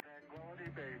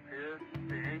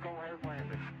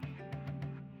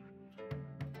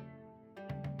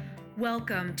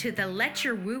Welcome to the Let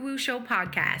Your Woo Woo Show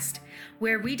podcast,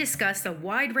 where we discuss a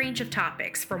wide range of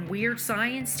topics from weird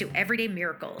science to everyday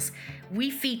miracles.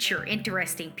 We feature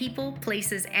interesting people,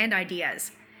 places, and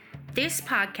ideas. This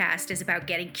podcast is about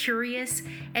getting curious,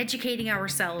 educating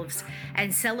ourselves,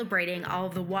 and celebrating all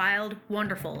of the wild,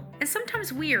 wonderful, and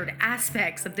sometimes weird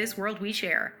aspects of this world we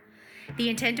share. The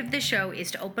intent of this show is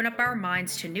to open up our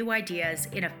minds to new ideas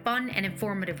in a fun and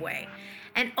informative way,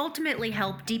 and ultimately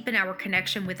help deepen our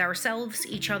connection with ourselves,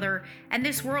 each other, and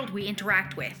this world we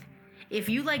interact with. If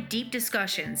you like deep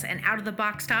discussions and out of the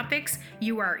box topics,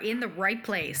 you are in the right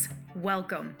place.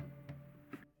 Welcome.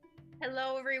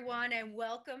 Hello, everyone, and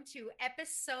welcome to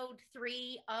episode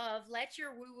 3 of Let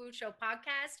Your Woo Woo Show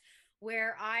podcast,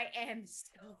 where I am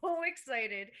so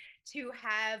excited to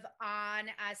have on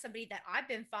somebody that I've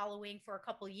been following for a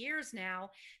couple years now,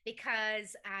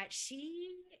 because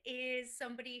she is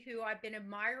somebody who I've been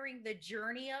admiring the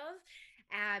journey of.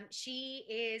 She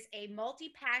is a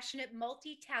multi-passionate,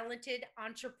 multi-talented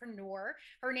entrepreneur.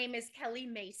 Her name is Kelly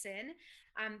Mason.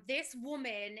 This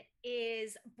woman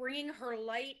is bringing her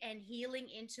light and healing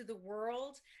into the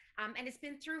world. And it's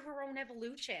been through her own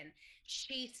evolution.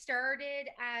 She started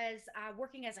as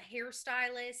working as a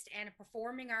hairstylist and a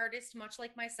performing artist, much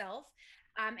like myself.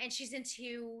 And she's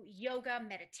into yoga,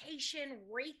 meditation,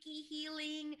 Reiki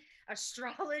healing,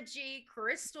 astrology,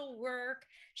 crystal work,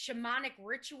 shamanic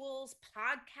rituals,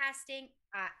 podcasting.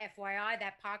 FYI,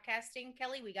 that podcasting,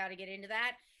 Kelly, we got to get into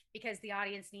that because the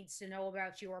audience needs to know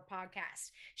about your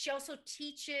podcast. She also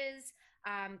teaches,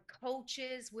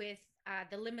 coaches with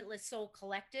the Limitless Soul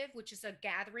Collective, which is a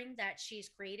gathering that she's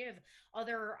created of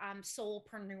other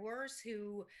soulpreneurs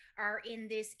who are in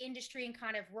this industry and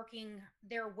kind of working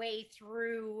their way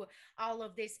through all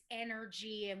of this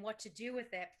energy and what to do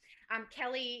with it.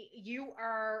 Kelly, you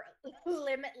are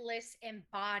limitless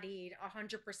embodied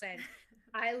 100%.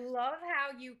 I love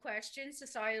how you question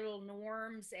societal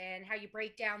norms and how you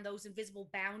break down those invisible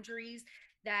boundaries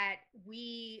that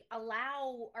we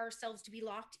allow ourselves to be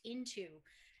locked into.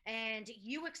 And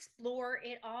you explore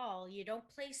it all. You don't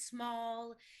play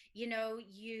small, you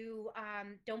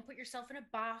don't put yourself in a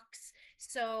box.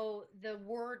 So the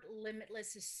word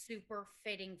limitless is super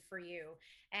fitting for you.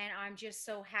 And I'm just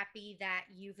so happy that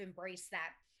you've embraced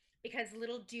that, because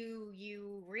little do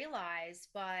you realize,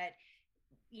 but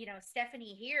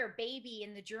Stephanie here, baby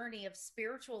in the journey of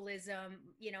spiritualism.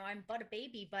 I'm but a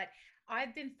baby, but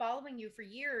I've been following you for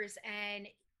years, and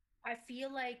I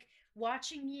feel like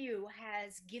watching you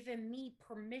has given me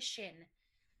permission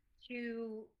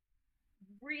to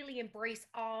really embrace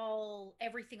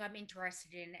everything I'm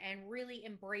interested in and really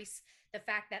embrace the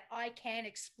fact that I can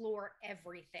explore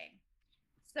everything.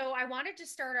 So I wanted to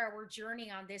start our journey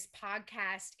on this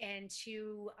podcast and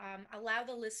to allow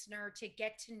the listener to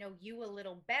get to know you a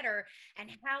little better and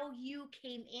how you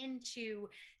came into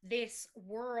this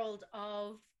world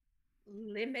of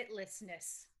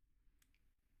limitlessness.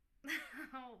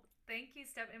 Oh, thank you,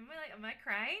 Steph. Am I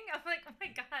crying? I'm like, oh my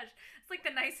gosh, it's like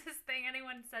the nicest thing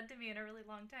anyone said to me in a really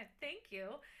long time. Thank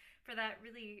you for that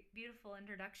really beautiful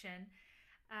introduction.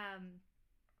 Um,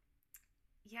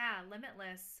 yeah,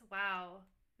 limitless. Wow,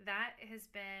 that has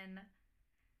been,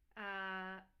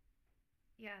 uh,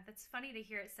 yeah, that's funny to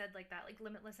hear it said like that, like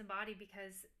limitless in body,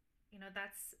 because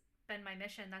that's been my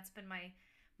mission. That's been my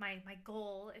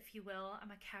goal, if you will. I'm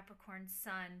a Capricorn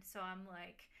sun, so I'm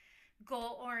like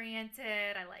goal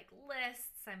oriented. I like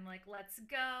lists. I'm like, let's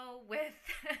go with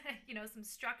some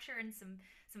structure and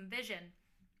some vision.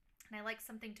 And I like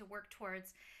something to work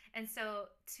towards. And so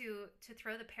to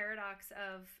throw the paradox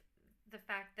of the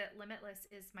fact that limitless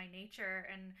is my nature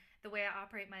and the way I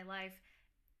operate my life,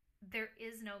 there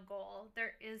is no goal,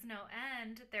 there is no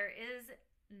end, there is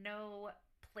no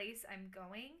place I'm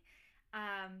going.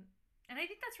 And I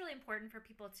think that's really important for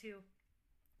people to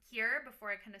hear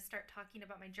before I kind of start talking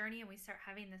about my journey and we start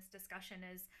having this discussion,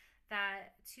 is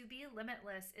that to be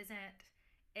limitless isn't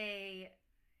a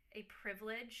a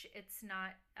privilege. It's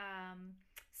not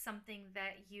something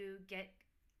that you get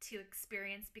to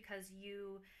experience because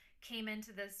you came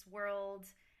into this world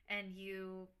and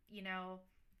you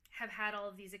have had all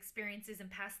of these experiences in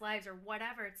past lives or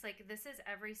whatever. It's like this is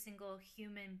every single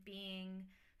human being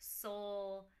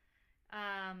soul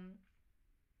um,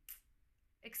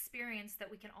 experience that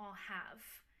we can all have.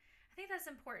 I think that's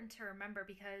important to remember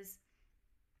because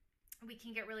we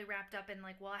can get really wrapped up in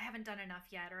like, well, I haven't done enough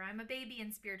yet, or I'm a baby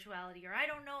in spirituality, or I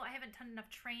don't know, I haven't done enough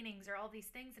trainings, or all these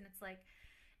things. And it's like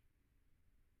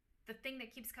the thing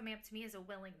that keeps coming up to me is a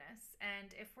willingness.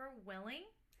 And if we're willing,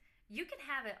 you can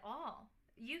have it all.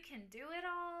 You can do it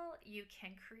all. You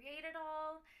can create it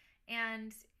all.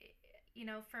 And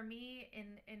for me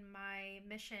in my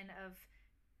mission of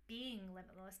being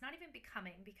limitless, not even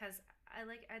becoming, because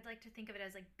I'd like to think of it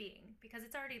as like being, because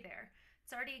it's already there.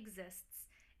 It's already exists.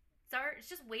 It's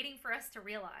just waiting for us to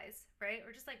realize, right?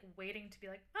 We're just like waiting to be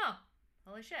like, oh,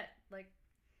 holy shit. Like,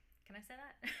 can I say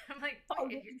that? I'm like, Oh,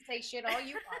 you wait. can say shit all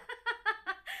you want.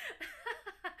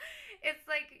 It's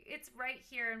like it's right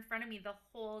here in front of me the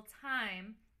whole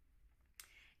time.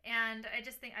 And I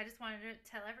just wanted to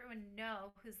tell everyone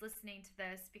know who's listening to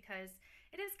this, because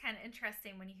it is kind of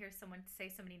interesting when you hear someone say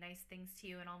so many nice things to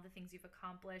you and all the things you've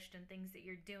accomplished and things that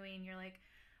you're doing. You're like,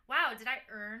 wow, did I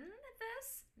earn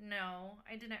this? No,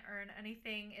 I didn't earn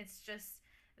anything. It's just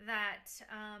that,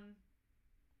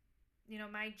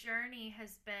 my journey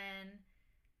has been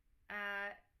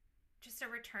uh, just a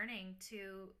returning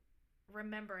to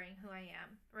remembering who I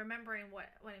am, remembering what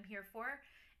I'm here for,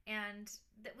 and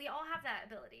that we all have that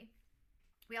ability.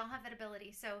 We all have that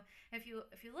ability. So if you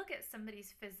look at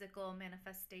somebody's physical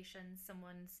manifestation,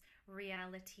 someone's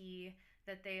reality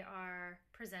that they are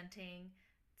presenting,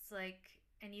 it's like,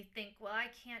 and you think, well, I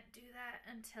can't do that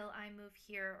until I move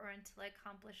here, or until I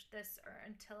accomplish this, or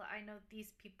until I know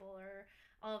these people, or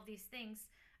all of these things.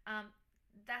 Um,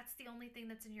 that's the only thing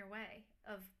that's in your way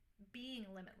of being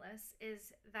limitless,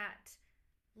 is that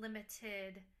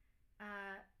limited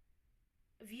uh,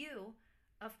 view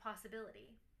of possibility.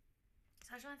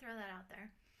 So I just want to throw that out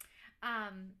there.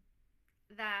 Um,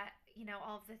 that,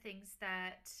 all of the things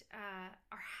that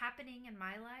are happening in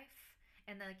my life.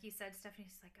 And then, like you said,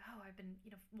 Stephanie's like, oh, I've been,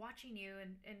 watching you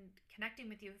and connecting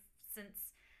with you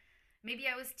since maybe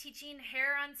I was teaching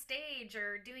hair on stage,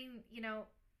 or doing,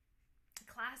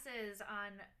 classes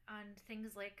on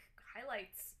things like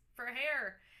highlights for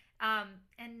hair.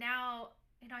 And now,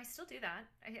 I still do that.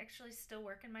 I actually still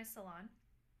work in my salon.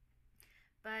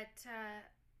 But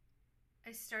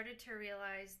I started to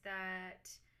realize that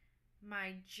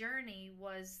my journey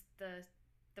was the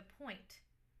point.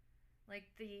 Like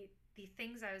the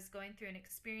things I was going through and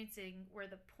experiencing were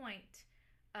the point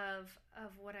of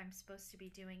what I'm supposed to be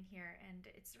doing here, and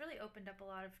it's really opened up a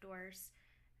lot of doors.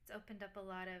 It's opened up a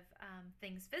lot of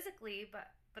things physically,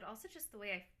 but also just the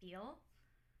way I feel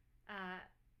uh,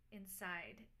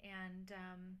 inside, and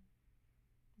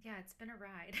yeah, it's been a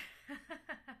ride.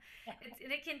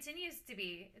 And it continues to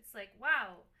be. It's like,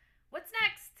 wow, what's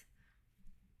next?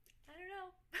 I don't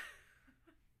know.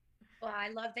 Well, I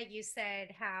love that you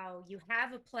said how you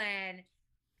have a plan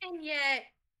and yet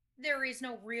there is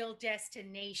no real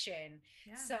destination.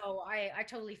 Yeah. So I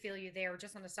totally feel you there.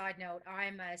 Just on a side note,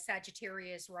 I'm a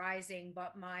Sagittarius rising,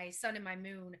 but my sun and my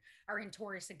moon are in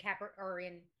Taurus and or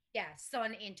in, yeah,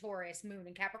 sun in Taurus, moon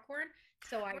in Capricorn.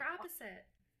 So I We're opposite.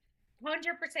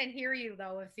 100% hear you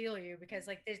though and feel you, because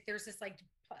like there's this like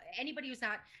anybody who's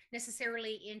not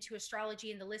necessarily into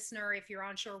astrology, and the listener, if you're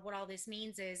unsure what all this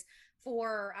means, is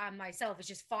for myself, it's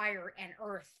just fire and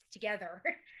earth together.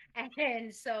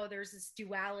 And so there's this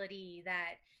duality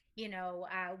that,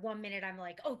 1 minute I'm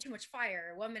like, oh, too much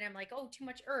fire, 1 minute I'm like, oh, too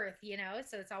much earth,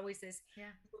 so it's always this Yeah.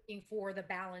 looking for the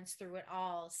balance through it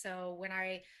all. So when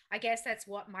I guess that's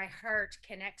what my heart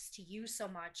connects to you so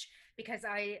much, because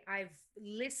I've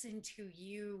listened to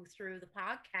you through the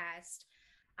podcast,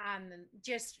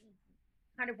 just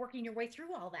kind of working your way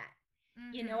through all that.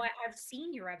 Mm-hmm. I've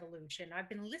seen your evolution. I've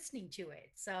been listening to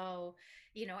it. So,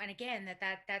 and again,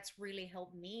 that's really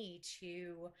helped me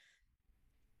to,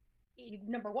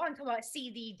 number one, come out,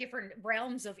 see the different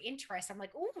realms of interest. I'm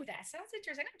like, oh, that sounds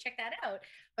interesting. I'm gonna check that out.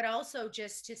 But also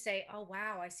just to say, oh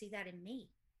wow, I see that in me.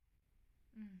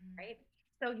 Mm-hmm. Right.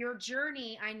 So your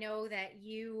journey, I know that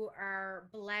you are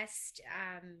blessed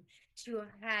to have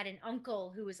had an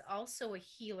uncle who is also a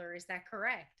healer. Is that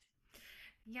correct?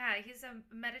 Yeah, he's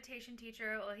a meditation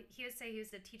teacher. Well, he would say he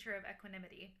was a teacher of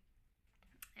equanimity.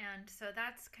 And so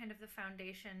that's kind of the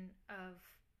foundation of,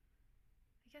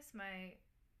 I guess, my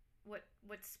what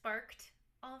sparked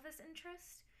all of this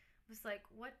interest was like,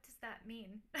 what does that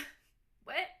mean?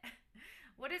 what?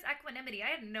 What is equanimity? I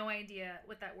had no idea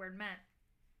what that word meant.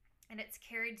 And it's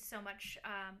carried so much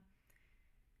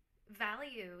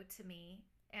value to me.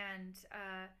 And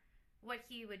what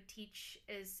he would teach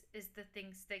is the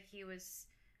things that he was,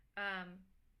 um,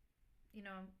 you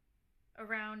know,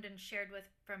 around and shared with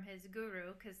from his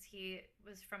guru, because he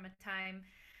was from a time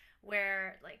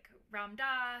where like Ram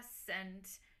Dass and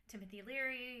Timothy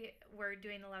Leary were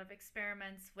doing a lot of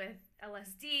experiments with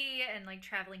LSD, and like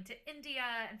traveling to India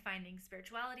and finding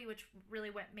spirituality, which really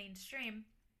went mainstream.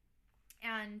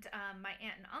 And my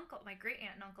aunt and uncle, my great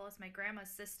aunt and uncle, is my grandma's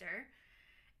sister,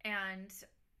 and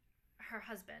her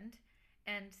husband,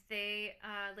 and they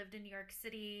lived in New York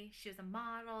City. She was a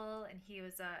model, and he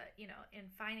was in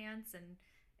finance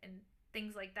and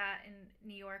things like that in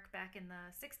New York back in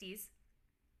the 60s.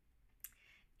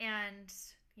 And,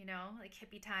 like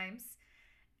hippie times.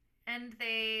 And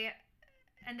they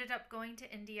ended up going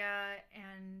to India.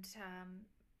 And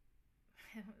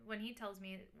when he tells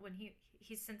me,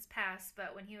 he's since passed,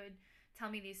 but when he would tell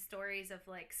me these stories of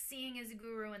like seeing his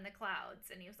guru in the clouds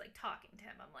and he was like talking to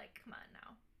him, I'm like, come on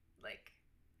now. Like,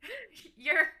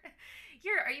 you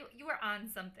are on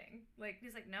something. Like,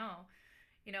 he's like, no.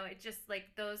 It just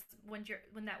like those, when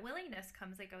that willingness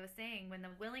comes, like I was saying, when the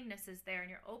willingness is there and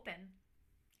you're open,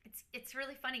 it's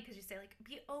really funny because you say like,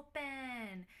 be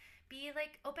open, be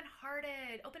like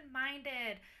open-hearted,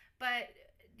 open-minded, but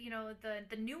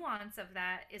the nuance of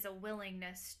that is a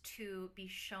willingness to be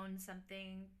shown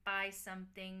something by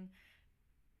something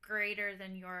greater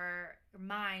than your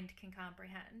mind can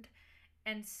comprehend.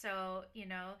 And so,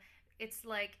 it's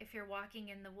like if you're walking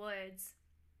in the woods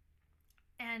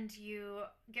and you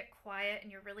get quiet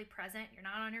and you're really present, you're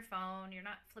not on your phone, you're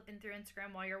not flipping through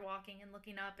Instagram while you're walking and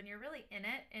looking up, and you're really in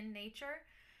it, in nature,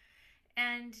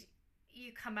 and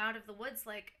you come out of the woods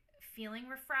like feeling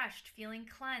refreshed, feeling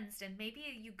cleansed, and maybe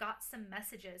you got some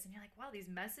messages and you're like, wow, these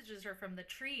messages are from the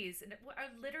trees, and it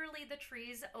are literally the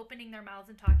trees opening their mouths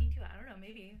and talking to you. I don't know,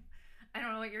 maybe. I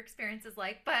don't know what your experience is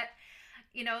like, but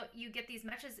you get these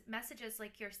messages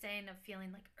like you're saying of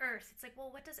feeling like earth. It's like,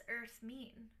 well, what does earth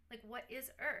mean? Like, what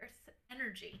is earth?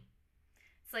 Energy.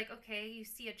 It's like, okay, you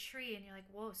see a tree and you're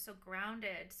like, whoa, so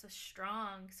grounded, so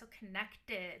strong, so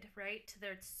connected, right, to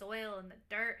the soil and the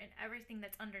dirt and everything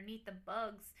that's underneath, the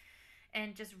bugs,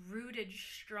 and just rooted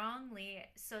strongly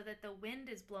so that the wind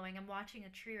is blowing. I'm watching a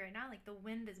tree right now, like the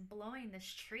wind is blowing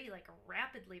this tree like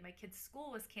rapidly. My kid's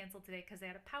school was canceled today because they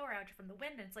had a power outage from the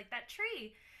wind, and it's like that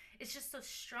tree is just so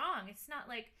strong. It's not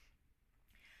like,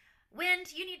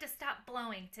 wind, you need to stop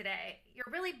blowing today.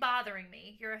 You're really bothering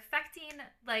me. You're affecting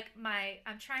like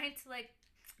I'm trying to like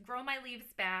grow my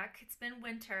leaves back. It's been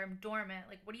winter. I'm dormant.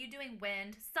 Like, what are you doing,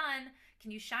 wind? Sun, can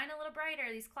you shine a little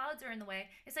brighter? These clouds are in the way.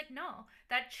 It's like, no,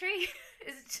 that tree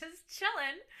is just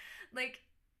chilling, like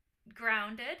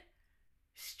grounded,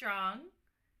 strong,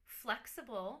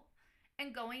 flexible,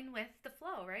 and going with the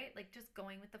flow, right? Like just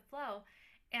going with the flow.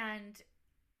 And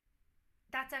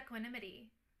that's equanimity,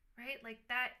 right? Like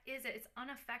that is it. It's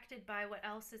unaffected by what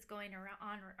else is going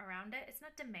around it. It's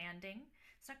not demanding.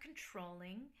 It's not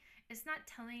controlling. It's not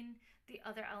telling the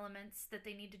other elements that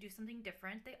they need to do something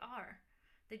different. They are.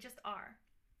 They just are.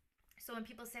 So when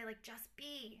people say like, just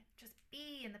be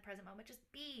in the present moment,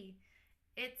 just be,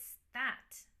 it's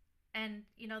that. And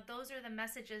those are the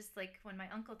messages. Like when my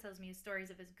uncle tells me stories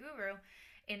of his guru,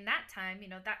 in that time,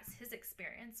 that's his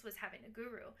experience, was having a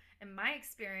guru, and my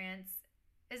experience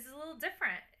is a little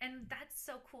different. And that's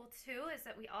so cool too, is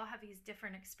that we all have these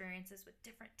different experiences with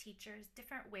different teachers,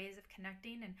 different ways of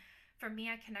connecting. And for me,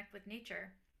 I connect with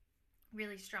nature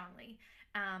really strongly.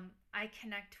 I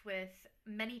connect with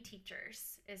many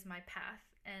teachers is my path.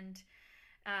 And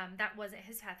that wasn't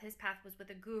his path. His path was with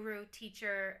a guru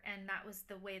teacher, and that was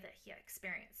the way that he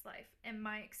experienced life. And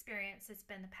my experience has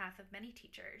been the path of many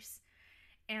teachers.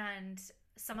 And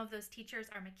some of those teachers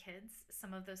are my kids.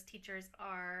 Some of those teachers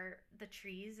are the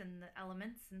trees and the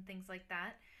elements and things like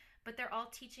that. But they're all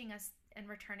teaching us and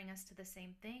returning us to the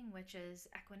same thing, which is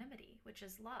equanimity, which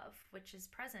is love, which is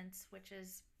presence, which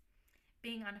is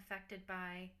being unaffected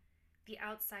by the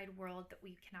outside world that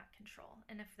we cannot control.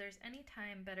 And if there's any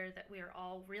time better that we are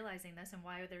all realizing this, and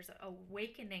why there's an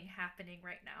awakening happening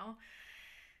right now,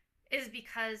 is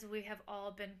because we have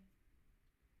all been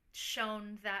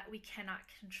shown that we cannot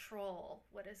control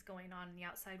what is going on in the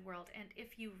outside world. And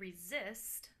if you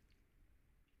resist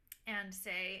and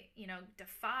say,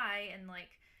 defy and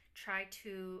like try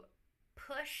to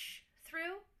push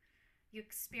through, you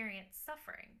experience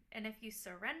suffering. And if you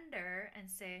surrender and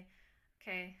say,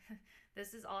 okay,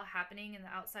 this is all happening in the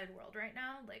outside world right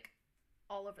now, like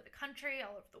all over the country,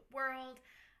 all over the world,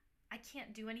 I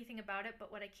can't do anything about it,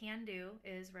 but what I can do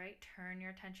is, right, turn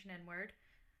your attention inward.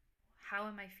 How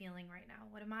am I feeling right now?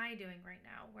 What am I doing right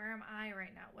now? Where am I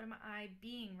right now? What am I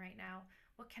being right now?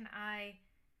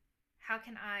 How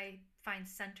can I find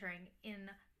centering in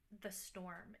the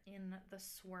storm, in the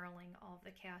swirling, all of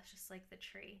the chaos, just like the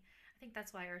tree? I think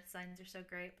that's why earth signs are so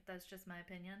great, but that's just my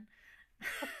opinion.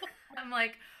 I'm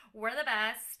like, we're the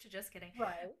best. Just kidding.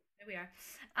 Right. There we are.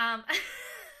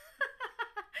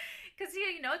 Because,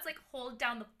 it's like hold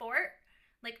down the fort,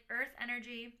 like earth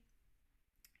energy.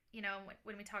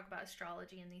 When we talk about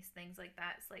astrology and these things like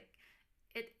that, it's like,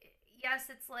 yes,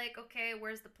 it's like, okay,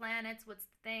 where's the planets? What's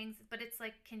the things? But it's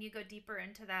like, can you go deeper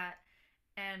into that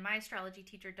And my astrology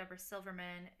teacher, Deborah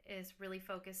Silverman, is really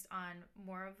focused on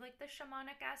more of like the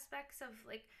shamanic aspects of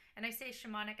like, and I say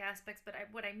shamanic aspects, but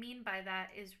what I mean by that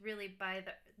is really by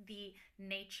the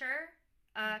nature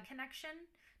Mhm. connection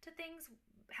to things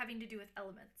having to do with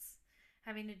elements,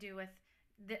 having to do with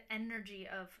the energy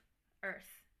of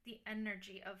earth, the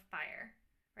energy of fire,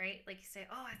 right? Like you say,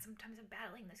 oh, sometimes I'm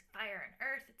battling this fire and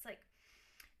earth. It's like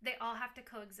they all have to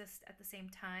coexist at the same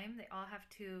time. They all have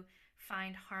to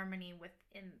find harmony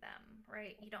within them,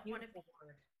 right? You don't want to be, Beautiful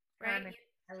word. right? Harmony.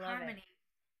 I love it. Harmony.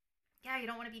 Yeah, you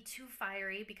don't want to be too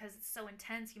fiery because it's so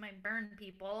intense. You might burn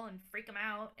people and freak them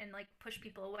out and like push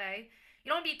people away. You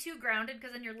don't want to be too grounded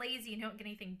because then you're lazy and you don't get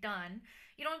anything done.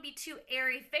 You don't want to be too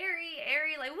airy fairy,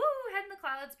 airy, like woo, head in the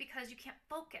clouds because you can't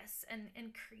focus and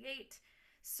create.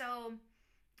 So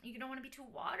you don't want to be too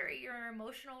watery. You're an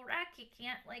emotional wreck. You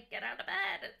can't like get out of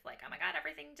bed. It's like, oh my God,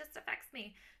 everything just affects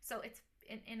me. So it's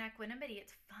in equanimity,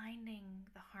 it's finding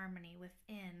the harmony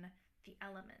within the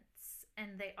elements,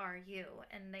 and they are you,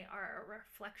 and they are a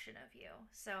reflection of you.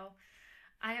 So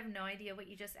I have no idea what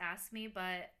you just asked me,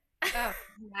 but Oh,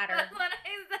 doesn't matter. that's what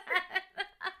I said.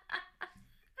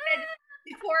 And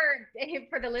before,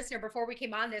 for the listener, before we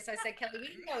came on this, I said, Kelly, we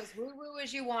can go as woo woo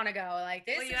as you want to go. Like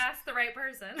Well, this you is, asked the right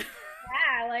person.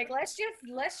 yeah, like let's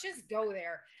just go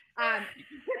there. Um,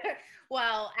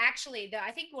 well, actually,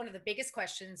 I think one of the biggest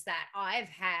questions that I've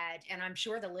had, and I'm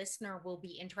sure the listener will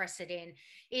be interested in,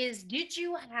 is did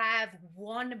you have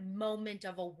one moment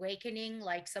of awakening,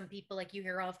 like some people like you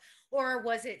hear of, or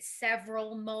was it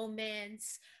several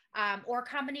moments, or a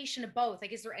combination of both?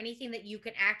 Like, is there anything that you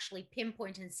can actually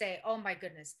pinpoint and say, oh my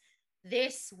goodness,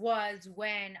 this was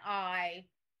when I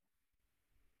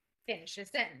finished a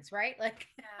sentence, right? Like,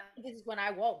 Yeah. this is when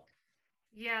I woke.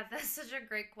 Yeah, that's such a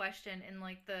great question in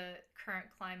like the current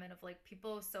climate of like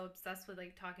people so obsessed with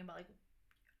like talking about like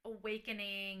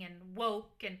awakening and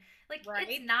woke and like it's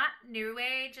Right? not new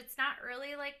age. It's not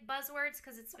really like buzzwords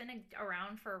because it's been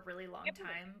around for a really long Yep.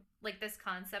 time. Like this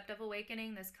concept of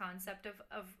awakening, this concept of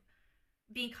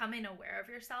becoming aware of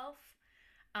yourself,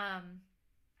 um,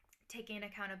 taking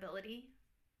accountability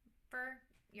for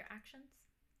your actions,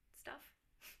 stuff,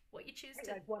 what you choose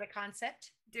to Like, what a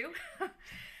concept. do.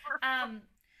 um,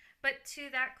 but to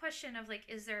that question of like,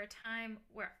 is there a time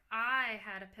where I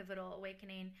had a pivotal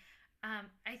awakening?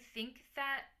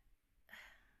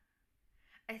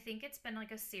 I think it's been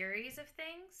like a series of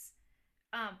things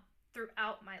um,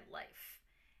 throughout my life,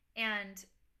 and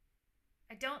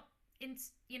I don't. In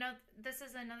you know, this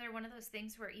is another one of those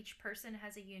things where each person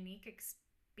has a unique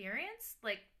experience.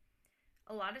 Like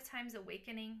a lot of times,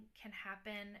 awakening can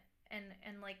happen,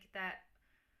 and like that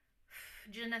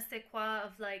je ne sais quoi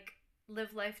of like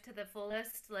live life to the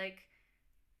fullest, like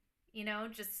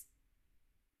just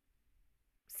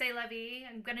say la vie.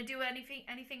 I'm gonna do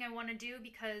anything I want to do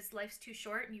because life's too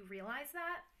short, and you realize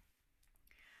that.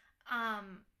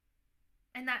 Um,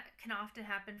 and that can often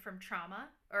happen from trauma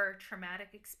or traumatic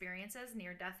experiences,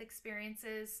 near death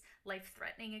experiences, life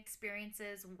threatening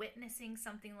experiences, witnessing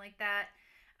something like that.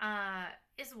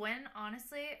 Is when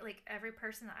honestly, like every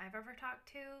person that I've ever talked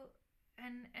to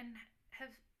and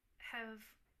have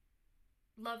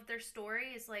loved their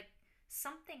story is like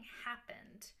something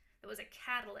happened that was a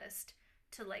catalyst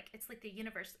to like it's like the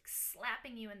universe like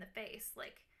slapping you in the face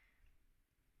like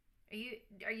are you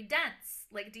are you dense?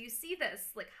 Like, do you see this?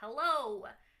 Like, hello,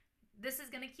 this is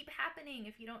gonna keep happening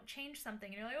if you don't change something.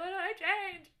 And you're like, what do I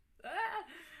change? Ah,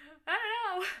 I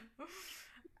don't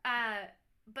know.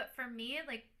 But for me,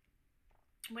 like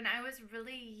when I was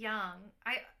really young,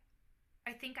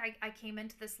 I think I came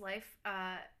into this life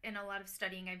in a lot of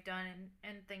studying I've done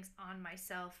and things on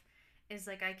myself is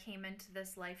like I came into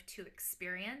this life to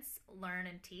experience, learn,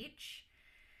 and teach.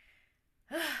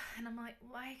 And I'm like,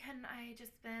 why couldn't I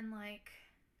just been like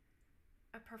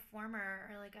a performer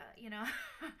or like a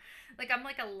like I'm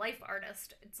like a life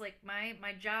artist. It's like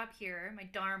my job here, my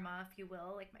dharma if you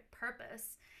will, like my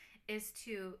purpose is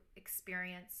to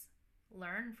experience,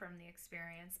 learn from the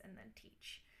experience, and then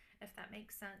teach, if that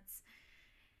makes sense.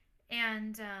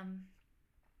 And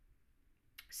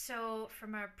so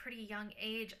from a pretty young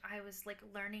age I was like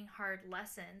learning hard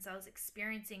lessons. I was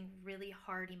experiencing really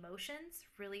hard emotions,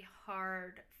 really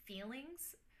hard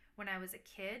feelings when I was a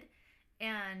kid.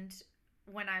 And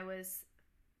when I was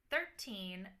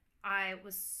 13, it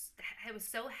was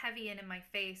so heavy and in my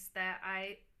face that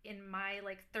I in my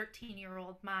like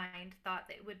 13-year-old mind thought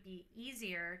that it would be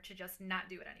easier to just not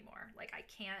do it anymore. Like I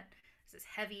can't, this is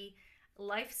heavy,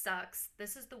 life sucks,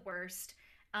 this is the worst.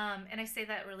 And I say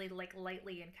that really like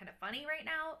lightly and kind of funny right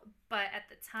now, but at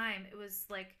the time it was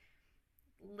like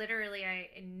literally I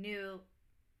knew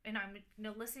and I'm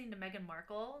listening to Meghan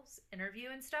Markle's interview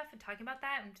and stuff and talking about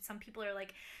that, and some people are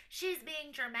like, she's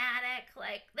being dramatic,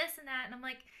 like this and that, and I'm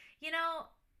like,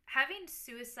 having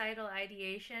suicidal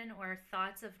ideation or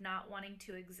thoughts of not wanting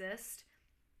to exist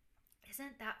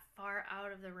isn't that far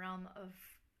out of the realm of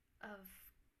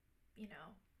you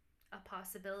know a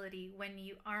possibility when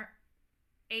you aren't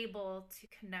able to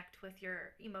connect with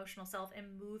your emotional self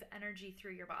and move energy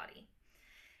through your body.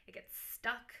 It gets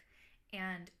stuck,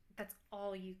 and that's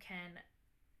all you can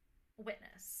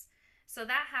witness. So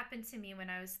that happened to me when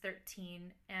I was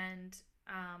 13, and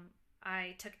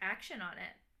I took action on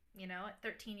it, at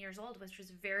 13 years old, which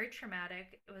was very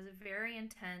traumatic. It was very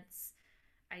intense.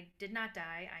 I did not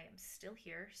die. I am still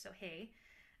here. So, hey,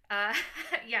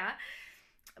 yeah.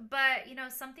 But,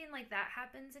 something like that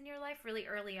happens in your life really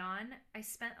early on. I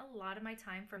spent a lot of my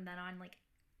time from then on, like,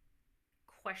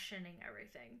 questioning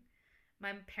everything.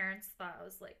 My parents thought I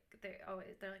was like, they're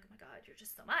like, oh my God, you're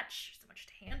just so much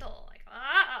to handle. Like,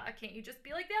 can't you just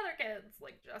be like the other kids?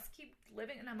 Like, just keep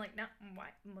living. And I'm like, no, why?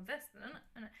 This.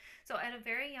 So at a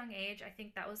very young age, I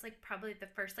think that was like probably the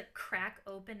first like crack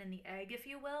open in the egg, if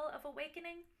you will, of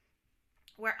awakening,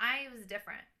 where I was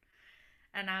different.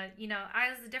 And I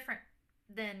was different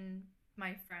than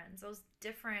my friends. I was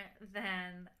different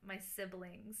than my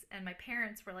siblings. And my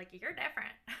parents were like, you're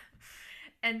different.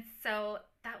 And so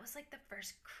that was like the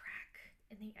first crack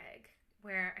in the egg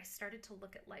where I started to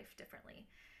look at life differently.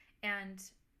 And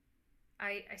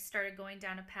I started going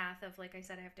down a path of, like I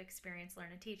said, I have to experience,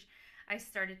 learn, and teach. I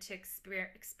started to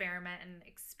experiment and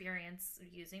experience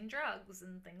using drugs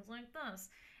and things like this.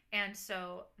 And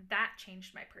so that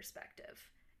changed my perspective.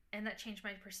 And that changed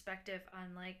my perspective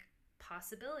on like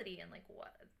possibility and like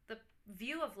what the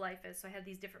view of life is. So I had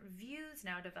these different views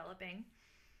now developing.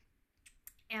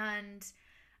 And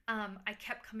I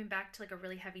kept coming back to like a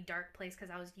really heavy, dark place because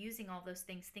I was using all those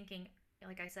things thinking,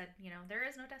 like I said, there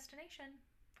is no destination.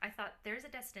 I thought there's a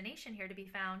destination here to be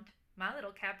found. My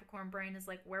little Capricorn brain is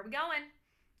like, where are we going?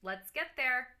 Let's get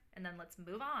there and then let's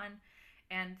move on.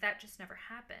 And that just never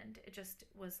happened. It just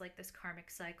was like this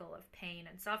karmic cycle of pain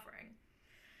and suffering.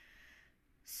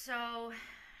 So,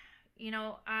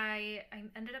 I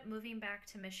ended up moving back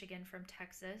to Michigan from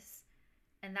Texas.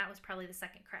 And that was probably the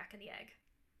second crack in the egg,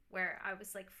 where I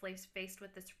was like faced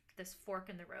with this fork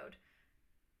in the road.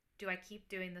 Do I keep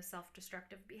doing the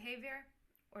self-destructive behavior,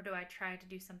 or do I try to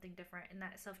do something different? And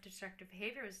that self-destructive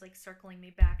behavior was like circling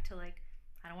me back to like,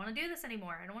 I don't want to do this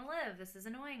anymore. I don't want to live. This is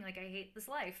annoying. Like, I hate this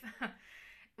life.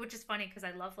 Which is funny because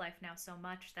I love life now so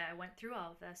much that I went through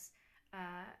all of this.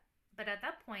 But at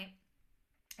that point,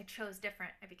 I chose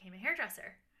different. I became a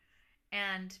hairdresser.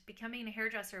 And becoming a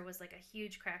hairdresser was like a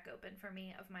huge crack open for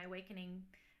me of my awakening,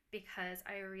 because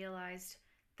I realized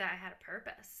that I had a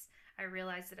purpose. I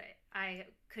realized that I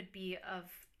could be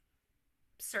of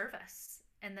service,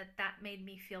 and that made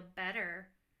me feel better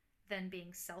than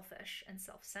being selfish and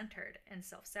self-centered and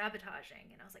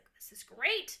self-sabotaging. And I was like, this is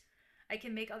great. I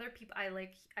can make other people,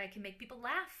 I can make people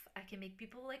laugh. I can make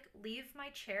people like leave my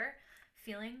chair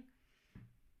feeling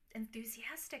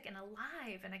enthusiastic and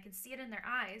alive, and I can see it in their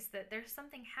eyes that there's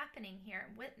something happening here.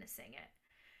 I'm witnessing it.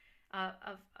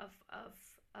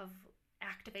 Of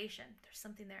activation. There's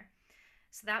something there.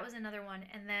 So that was another one.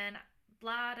 And then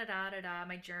blah da da da da,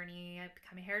 my journey. I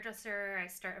become a hairdresser.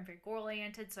 I'm very goal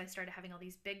oriented, so I started having all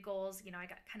these big goals. I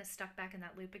got kind of stuck back in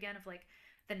that loop again of like,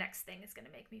 the next thing is going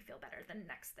to make me feel better, the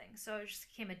next thing. So I just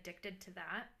became addicted to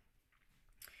that.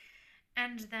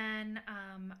 And then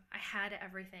I had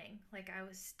everything. Like, I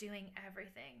was doing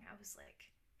everything.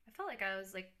 I felt like I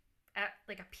was like at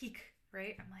like a peak,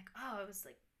 right? I'm like, I was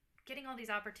like getting all these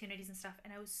opportunities and stuff,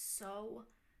 and I was so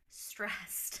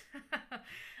stressed. I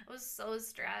was so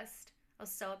stressed. I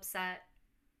was so upset.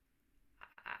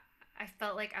 I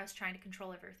felt like I was trying to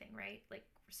control everything, right? Like,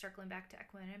 circling back to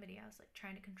equanimity, I was like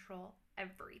trying to control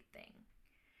everything.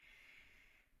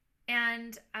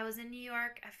 And I was in New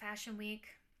York at Fashion Week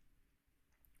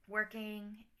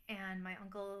working, and my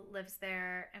uncle lives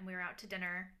there, and we were out to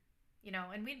dinner,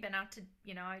 and we'd been out to,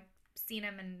 I'd seen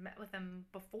him and met with him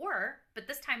before, but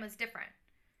this time was different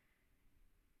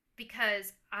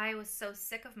because I was so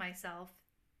sick of myself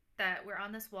that we're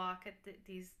on this walk at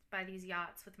these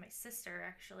yachts with my sister,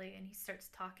 actually, and he starts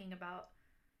talking about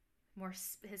more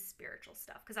his spiritual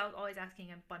stuff, because I was always asking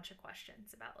him a bunch of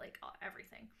questions about like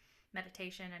everything,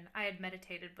 meditation, and I had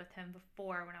meditated with him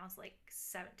before when I was like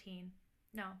 19.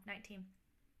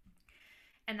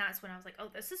 And that's when I was like, oh,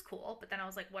 this is cool. But then I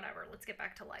was like, whatever, let's get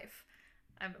back to life.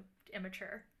 I'm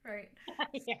immature, right?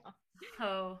 Yeah.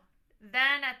 So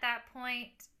then at that point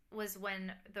was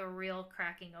when the real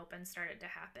cracking open started to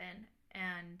happen.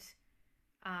 And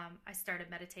I started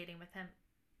meditating with him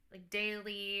like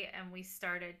daily, and we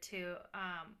started to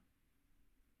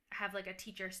have like a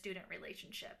teacher student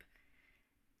relationship.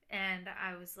 And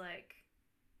I was like,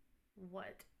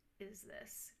 what is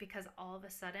this? Because all of a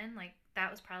sudden, like,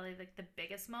 that was probably like the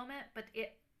biggest moment, but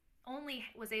it only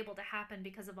was able to happen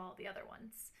because of all the other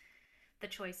ones, the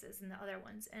choices and the other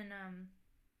ones. And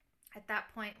at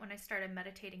that point, when I started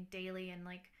meditating daily and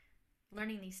like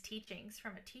learning these teachings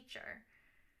from a teacher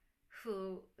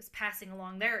who was passing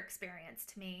along their experience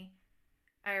to me,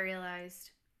 I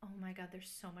realized, oh my God, there's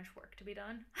so much work to be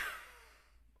done.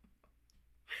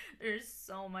 There's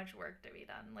so much work to be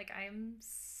done. Like, I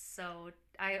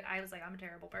was like, I'm a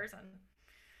terrible person.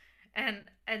 And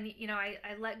I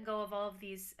let go of all of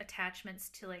these attachments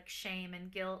to like shame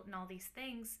and guilt and all these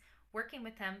things working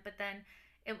with him. But then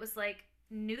it was like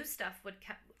new stuff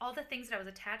all the things that I was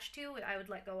attached to, I would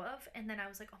let go of. And then I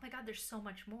was like, oh my God, there's so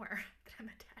much more that I'm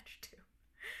attached to.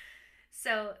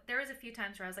 So there was a few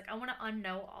times where I was like, I want to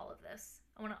unknow all of this.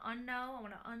 I want to unknow. I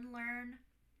want to unlearn.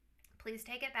 Please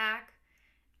take it back,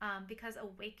 because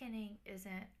awakening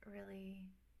isn't really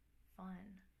fun.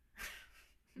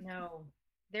 No,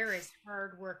 there is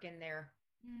hard work in there.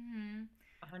 Mm-hmm.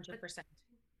 But 100%.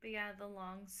 but yeah, the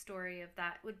long story of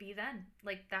that would be then.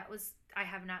 Like, that was, I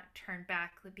have not turned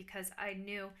back because I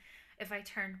knew if I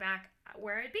turned back,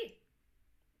 where I'd be.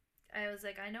 I was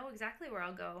like, I know exactly where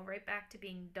I'll go, right back to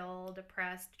being dull,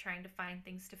 depressed, trying to find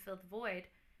things to fill the void.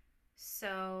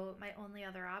 So my only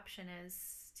other option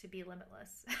is to be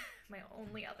limitless. My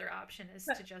only other option is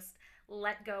to just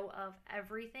let go of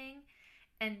everything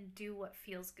and do what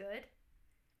feels good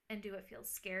and do what feels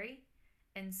scary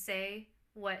and say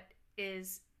what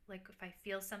is, like, if I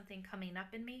feel something coming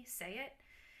up in me, say it.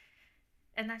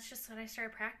 And that's just what I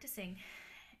started practicing.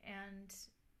 And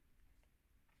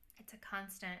it's a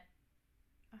constant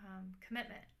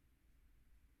commitment,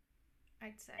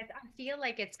 I'd say. I feel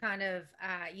like it's kind of,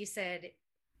 you said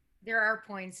there are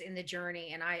points in the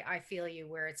journey, and I feel you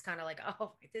where it's kind of like,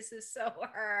 oh, this is so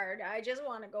hard. I just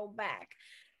want to go back.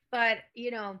 But,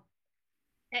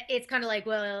 it's kind of like,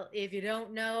 well, if you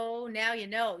don't know, now you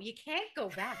know. You can't go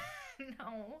back.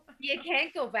 No. You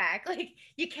can't go back. Like,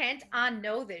 you can't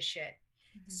unknow this shit.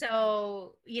 Mm-hmm.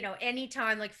 So,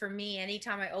 anytime, like for me,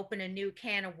 anytime I open a new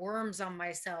can of worms on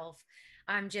myself,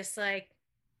 I'm just like,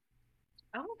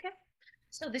 oh, okay.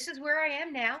 So this is where I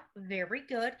am now. Very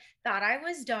good. Thought I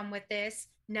was done with this.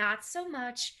 Not so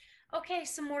much. Okay,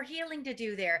 some more healing to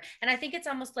do there. And I think it's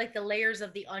almost like the layers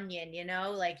of the onion,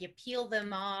 like you peel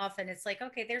them off and it's like,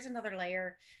 okay, there's another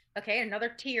layer. Okay, another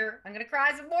tear. I'm going to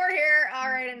cry some more here. All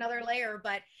right, another layer.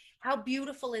 But how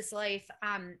beautiful is life?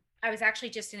 I was actually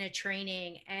just in a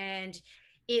training, and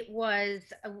it was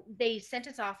they sent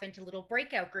us off into little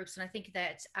breakout groups, and I think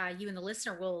that you and the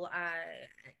listener will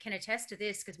can attest to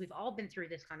this because we've all been through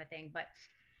this kind of thing. But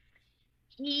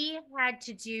he had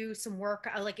to do some work,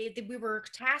 we were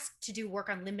tasked to do work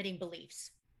on limiting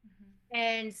beliefs. Mm-hmm.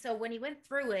 And so when he went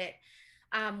through it,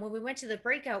 when we went to the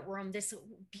breakout room, this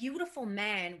beautiful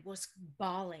man was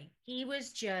bawling. He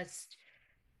was just,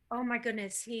 oh my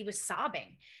goodness, he was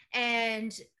sobbing.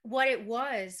 And what it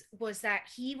was that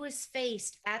he was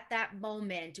faced at that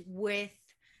moment with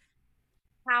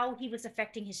how he was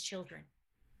affecting his children.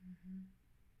 Mm-hmm.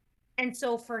 And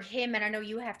so for him, and I know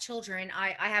you have children,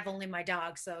 I have only my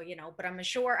dog, so but I'm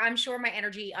sure my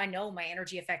energy, I know my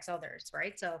energy affects others,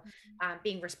 right? So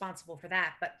being responsible for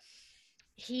that. But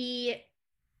he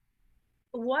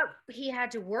what he had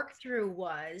to work through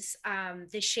was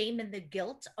the shame and the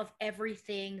guilt of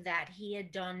everything that he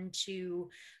had done to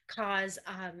cause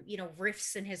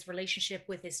rifts in his relationship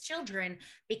with his children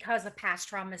because of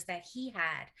past traumas that he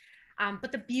had.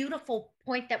 But the beautiful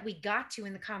point that we got to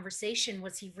in the conversation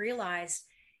was he realized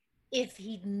if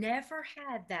he'd never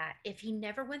had that, if he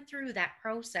never went through that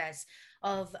process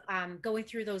of going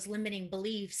through those limiting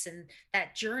beliefs and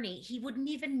that journey, he wouldn't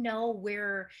even know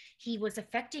where he was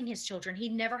affecting his children. He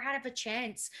never had a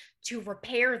chance to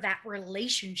repair that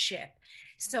relationship.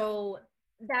 So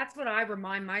that's what I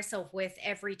remind myself with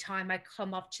every time I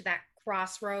come up to that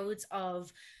crossroads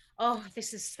of, oh,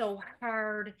 this is so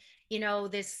hard.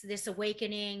 This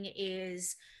awakening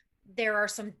is, there are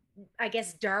some, I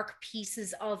guess, dark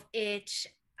pieces of it.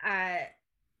 Uh,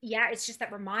 yeah, it's just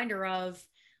that reminder of,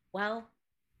 well,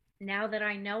 now that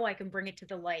I know, I can bring it to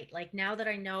the light. Like, now that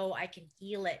I know, I can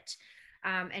heal it.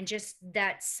 And just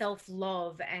that self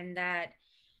love and that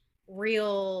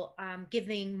real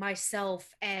giving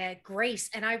myself grace.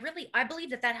 And I believe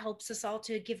that that helps us all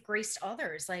to give grace to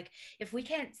others. Like, if we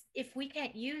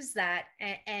can't use that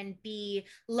and be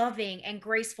loving and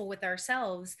graceful with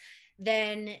ourselves,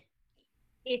 then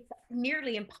it's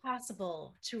nearly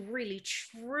impossible to really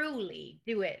truly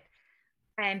do it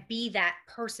and be that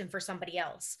person for somebody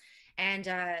else. And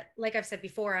like I've said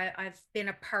before, I've been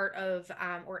a part of,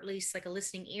 or at least like a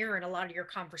listening ear in a lot of your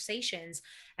conversations.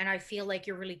 And I feel like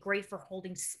you're really great for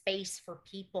holding space for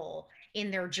people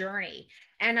in their journey.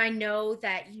 And I know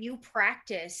that you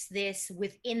practice this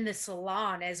within the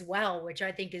salon as well, which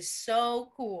I think is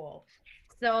so cool.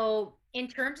 So, in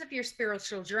terms of your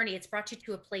spiritual journey, it's brought you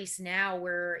to a place now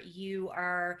where you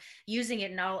are using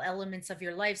it in all elements of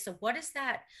your life. So, what does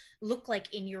that look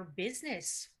like in your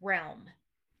business realm,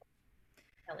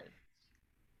 Kelly?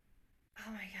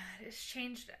 Oh my God, it's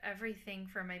changed everything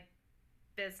for my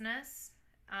business.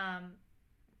 Um,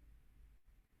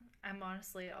 I'm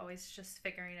honestly always just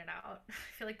figuring it out. I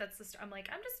feel like that's the I'm like,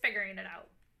 I'm just figuring it out.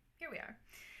 Here we are.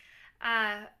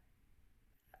 Uh,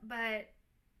 but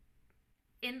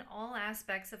in all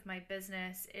aspects of my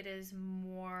business, it is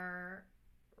more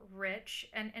rich.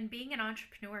 And being an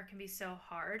entrepreneur can be so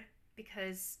hard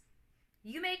because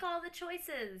you make all the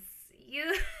choices.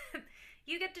 You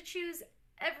you get to choose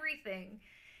everything.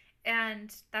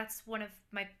 And that's one of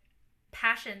my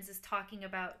passions, is talking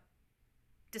about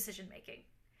decision making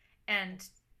and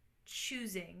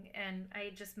choosing. And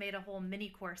I just made a whole mini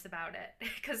course about it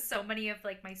because so many of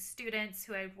like my students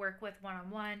who I work with one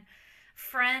on one,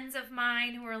 friends of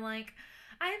mine who are like,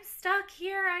 I'm stuck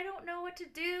here, I don't know what to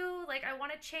do, like I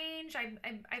want to change,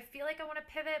 I feel like I want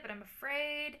to pivot but I'm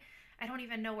afraid, I don't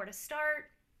even know where to start.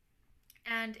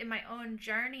 And in my own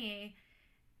journey,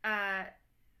 uh,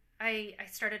 I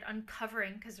started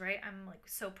uncovering, because right, I'm like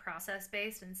so process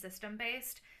based and system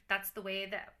based. That's the way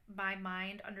that my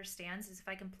mind understands, is if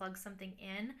I can plug something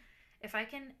in, if I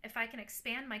can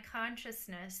expand my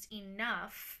consciousness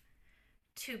enough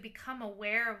to become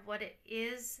aware of what it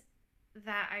is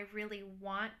that I really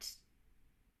want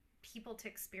people to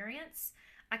experience,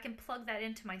 I can plug that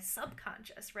into my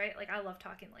subconscious, right? Like I love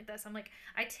talking like this. I'm like,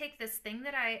 I take this thing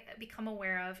that I become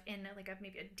aware of in like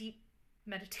maybe a deep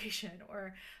meditation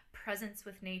or presence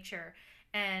with nature,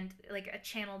 and like a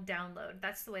channel download.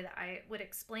 That's the way that I would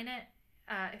explain it.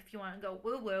 If you want to go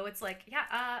woo woo, it's like, yeah,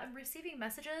 I'm receiving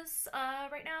messages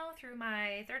right now through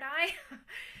my third eye.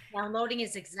 Downloading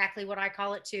is exactly what I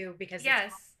call it too, because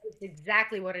Yes. it's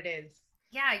exactly what it is.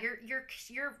 Yeah,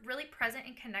 you're really present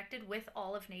and connected with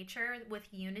all of nature, with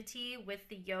unity, with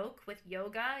the yoke, with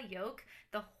yoke,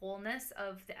 the wholeness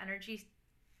of the energy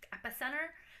epicenter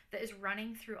that is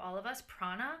running through all of us,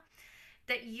 prana,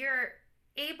 that you're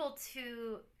able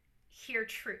to hear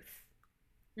truth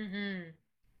Hmm.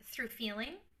 through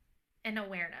feeling and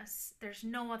awareness. There's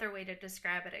no other way to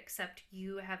describe it except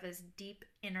you have this deep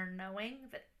inner knowing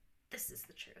that this is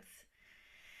the truth.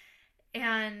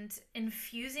 And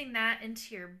infusing that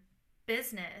into your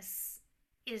business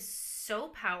is so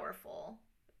powerful,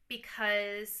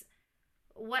 because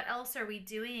what else are we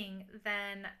doing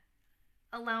than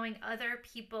allowing other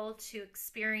people to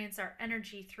experience our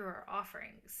energy through our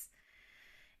offerings?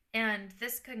 And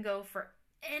this can go for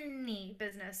any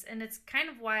business. And it's kind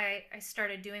of why I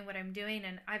started doing what I'm doing.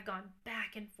 And I've gone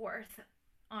back and forth,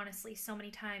 honestly, so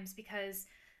many times, because,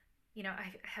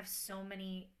 I have so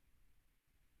many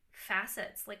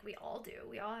facets, like we all do.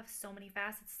 We all have so many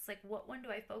facets. It's like, what one do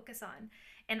I focus on?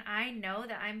 And I know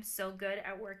that I'm so good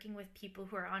at working with people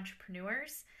who are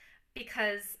entrepreneurs,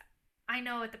 because I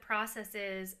know what the process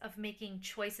is of making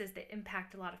choices that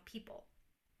impact a lot of people.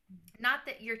 Not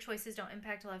that your choices don't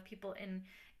impact a lot of people in,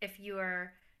 if you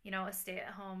are, a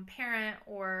stay-at-home parent,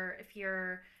 or if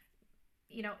you're,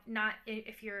 not,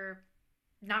 if you're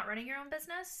not running your own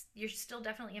business, you're still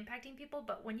definitely impacting people.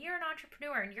 But when you're an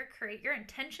entrepreneur and your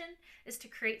intention is to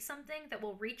create something that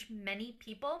will reach many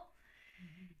people,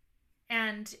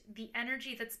 and the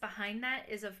energy that's behind that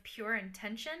is of pure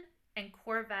intention and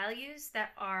core values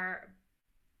that are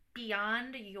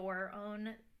beyond your own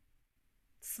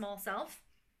small self,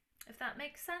 if that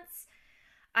makes sense.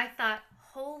 I thought,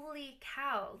 holy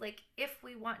cow, like if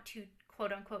we want to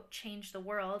quote unquote change the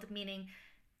world, meaning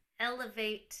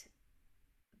elevate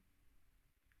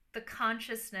the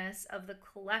consciousness of the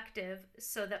collective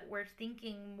so that we're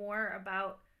thinking more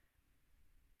about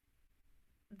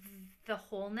the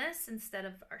wholeness instead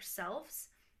of ourselves,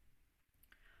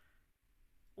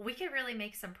 we could really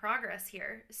make some progress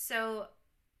here. So,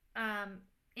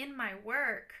 in my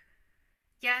work,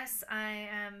 yes, I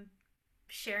am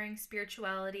sharing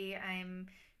spirituality, I'm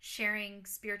sharing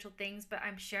spiritual things, but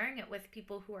I'm sharing it with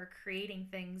people who are creating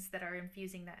things that are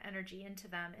infusing that energy into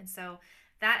them. And so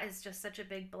that is just such a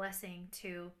big blessing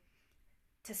to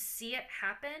see it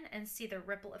happen and see the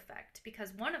ripple effect,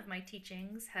 because one of my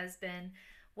teachings has been,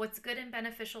 What's good and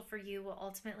beneficial for you will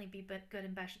ultimately be good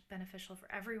and beneficial for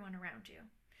everyone around you.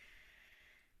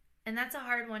 And that's a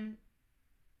hard one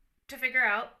to figure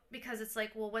out, because it's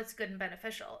like, well, what's good and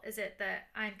beneficial? Is it that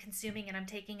I'm consuming and I'm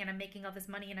taking and I'm making all this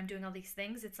money and I'm doing all these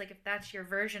things? It's like, if that's your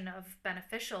version of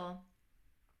beneficial,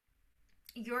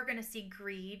 you're going to see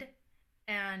greed,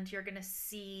 and you're going to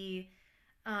see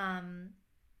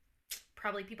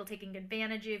probably people taking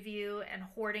advantage of you and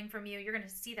hoarding from you. You're going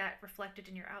to see that reflected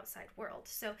in your outside world.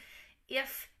 So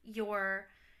if your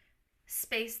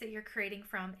space that you're creating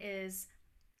from is,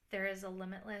 there is a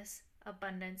limitless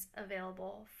abundance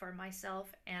available for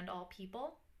myself and all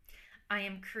people, I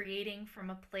am creating from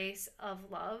a place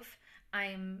of love.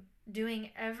 I'm doing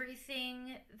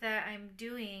everything that I'm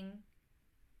doing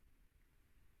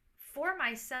for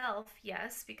myself,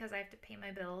 yes, because I have to pay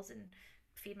my bills and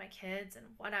feed my kids and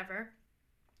whatever.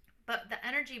 But the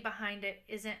energy behind it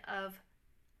isn't of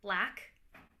lack,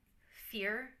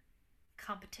 fear,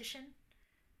 competition,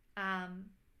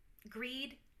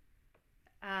 greed,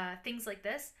 things like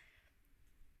this.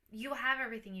 You have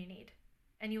everything you need,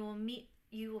 and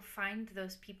you will find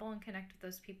those people and connect with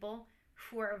those people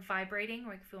who are vibrating.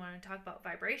 Like, if we want to talk about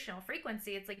vibrational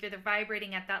frequency, it's like you're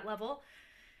vibrating at that level.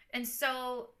 And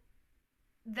so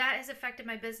that has affected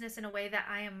my business in a way that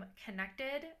I am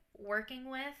connected, working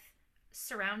with,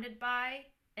 surrounded by,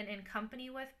 and in company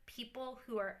with people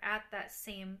who are at that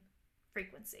same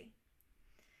frequency.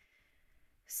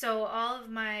 So all of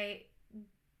my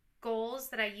goals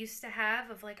that I used to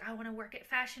have of like, I want to work at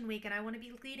Fashion Week and I want to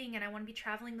be leading and I want to be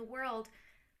traveling the world,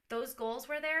 those goals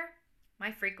were there.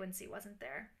 My frequency wasn't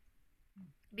there,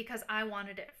 because I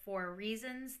wanted it for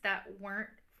reasons that weren't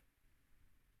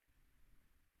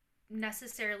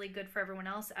necessarily good for everyone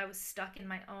else. I was stuck in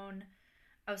my own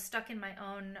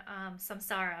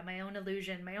samsara, my own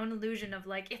illusion of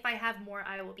like, if I have more,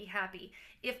 I will be happy.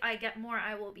 If I get more,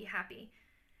 I will be happy.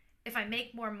 If I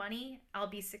make more money, I'll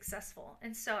be successful.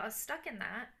 And so I was stuck in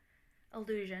that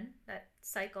illusion, that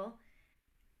cycle.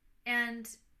 And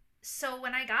so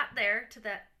when I got there to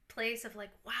that place of like,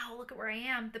 wow, look at where I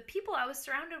am, the people I was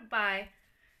surrounded by,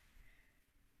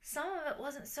 some of it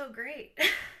wasn't so great.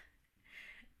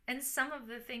 And some of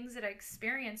the things that I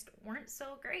experienced weren't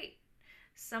so great.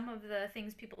 Some of the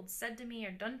things people had said to me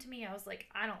or done to me, I was like,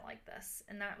 I don't like this.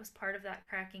 And that was part of that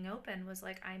cracking open, was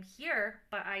like, I'm here,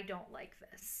 but I don't like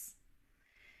this.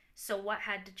 So what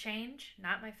had to change?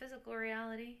 Not my physical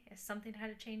reality. Something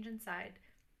had to change inside.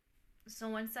 So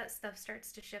once that stuff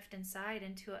starts to shift inside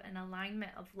into an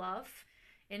alignment of love,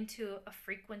 into a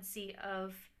frequency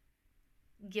of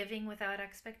giving without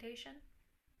expectation,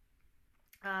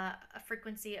 a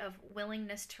frequency of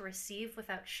willingness to receive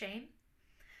without shame,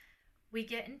 we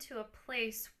get into a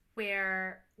place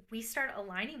where we start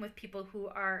aligning with people who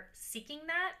are seeking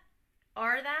that,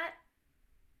 are that,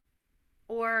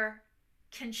 or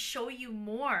can show you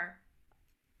more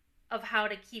of how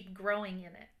to keep growing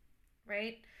in it,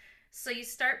 right? So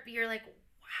you're like, wow.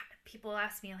 People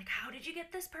ask me like, how did you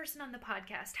get this person on the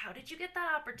podcast? How did you get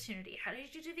that opportunity? How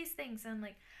did you do these things? And I'm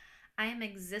like, I am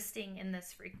existing in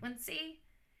this frequency.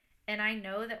 And I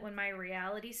know that when my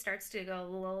reality starts to go a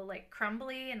little like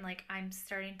crumbly, and like I'm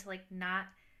starting to like not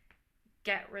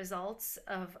get results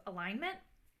of alignment,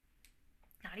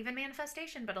 not even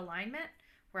manifestation, but alignment,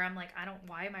 where I'm like,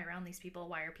 why am I around these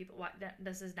people?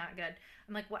 This is not good.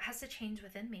 I'm like, what has to change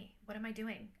within me? What am I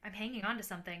doing? I'm hanging on to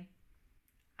something.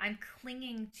 I'm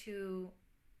clinging to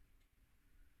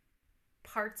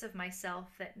parts of myself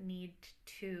that need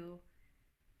to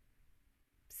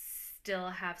still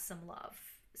have some love,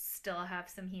 still have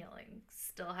some healing,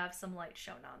 still have some light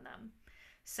shown on them.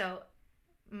 So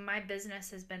my business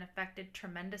has been affected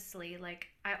tremendously. Like,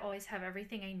 I always have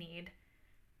everything I need.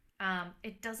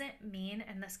 It doesn't mean,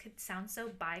 and this could sound so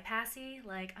bypassy,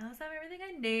 like, I always have everything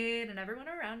I need and everyone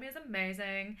around me is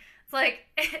amazing. It's like,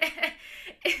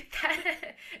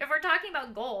 if we're talking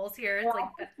about goals here, it's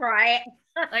like, right.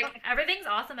 Like, everything's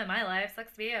awesome in my life,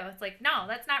 sucks to be you. It's like, no,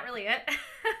 that's not really it.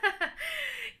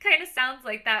 Kind of sounds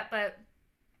like that, but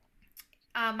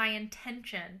my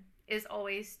intention is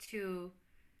always to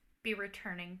be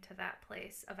returning to that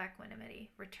place of equanimity,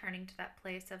 returning to that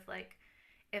place of like,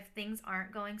 if things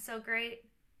aren't going so great,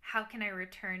 how can I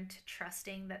return to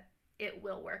trusting that it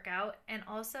will work out? And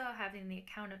also having the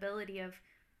accountability of,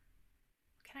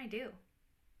 what can I do?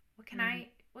 What can I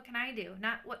do?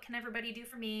 Not what can everybody do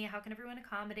for me? How can everyone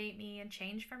accommodate me and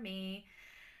change for me?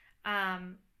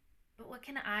 But what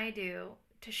can I do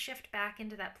to shift back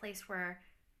into that place where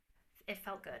it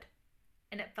felt good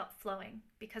and it felt flowing?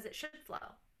 Because it should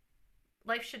flow.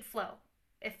 Life should flow.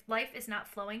 If life is not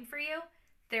flowing for you,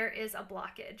 there is a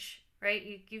blockage.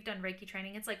 right? You've done Reiki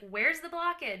training. It's like, where's the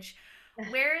blockage?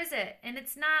 Where is it? And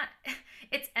it's not,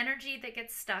 it's energy that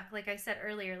gets stuck. Like I said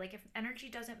earlier, like if energy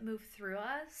doesn't move through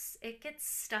us, it gets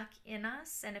stuck in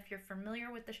us. And if you're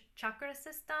familiar with the chakra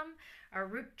system, our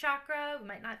root chakra, we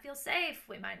might not feel safe.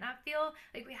 We might not feel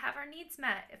like we have our needs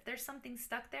met. If there's something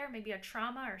stuck there, maybe a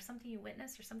trauma or something you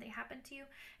witnessed or something happened to you,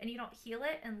 and you don't heal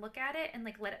it and look at it and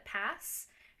like let it pass,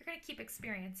 you're going to keep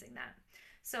experiencing that.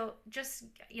 So just,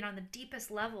 on the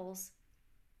deepest levels,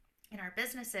 in our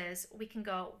businesses, we can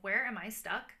go, where am I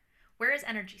stuck? Where is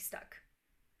energy stuck?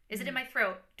 Is it in my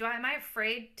throat? Am I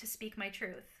afraid to speak my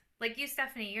truth? Like you,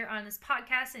 Stephanie, you're on this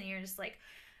podcast and you're just like,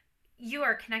 you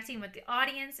are connecting with the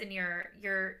audience and you're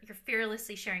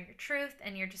fearlessly sharing your truth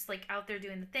and you're just like out there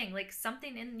doing the thing. Like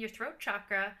something in your throat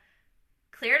chakra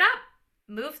cleared up,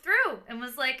 moved through, and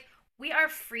was like, we are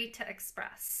free to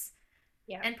express.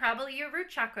 Yeah. And probably your root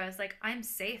chakra is like, I'm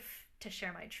safe to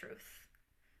share my truth.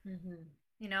 Mm-hmm.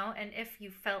 And if you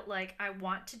felt like, I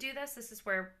want to do this is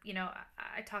where,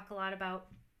 I talk a lot about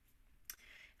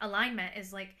alignment,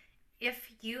 is like, if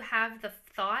you have the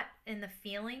thought and the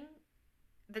feeling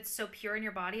that's so pure in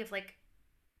your body of like,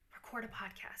 record a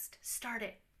podcast, start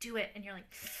it, do it. And you're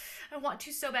like, I want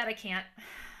to so bad. I can't,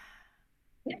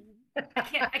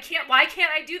 why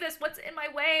can't I do this? What's in my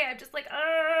way? I'm just like,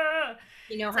 how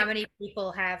many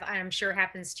people have, I'm sure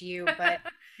happens to you, but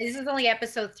this is only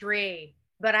episode 3.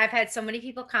 But I've had so many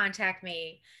people contact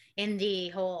me in the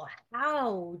whole,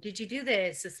 how did you do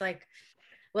this? It's like,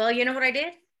 well, you know what I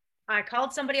did? I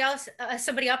called somebody up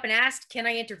and asked, can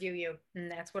I interview you? And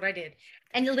that's what I did.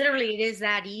 And literally it is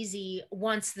that easy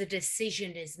once the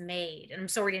decision is made. And I'm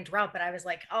sorry to interrupt, but I was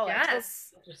like, oh, yes.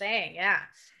 That's what you're saying. Yeah.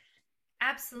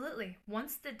 Absolutely.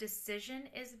 Once the decision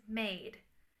is made,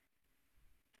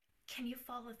 can you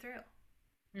follow through?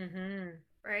 Mm-hmm.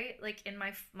 Right? Like in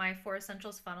my 4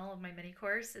 essentials funnel of my mini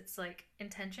course, it's like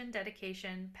intention,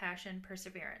 dedication, passion,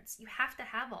 perseverance. You have to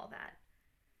have all that.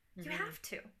 Mm-hmm. You have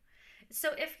to.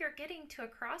 So if you're getting to a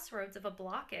crossroads of a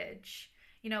blockage,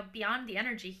 beyond the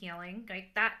energy healing,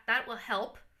 like that will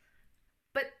help.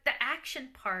 But the action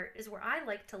part is where I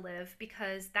like to live,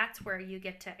 because that's where you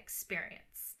get to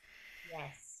experience.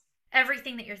 Yes.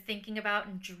 Everything that you're thinking about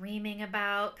and dreaming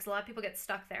about, because a lot of people get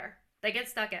stuck there. They get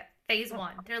stuck at phase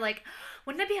 1. They're like,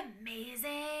 wouldn't it be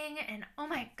amazing? And oh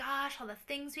my gosh, all the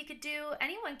things we could do.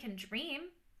 Anyone can dream.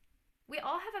 We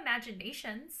all have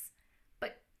imaginations.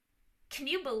 But can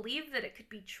you believe that it could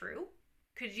be true?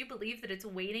 Could you believe that it's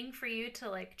waiting for you to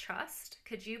like trust?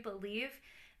 Could you believe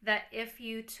that if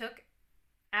you took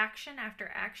action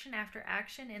after action after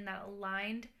action in that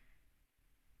aligned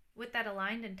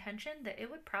intention, that it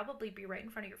would probably be right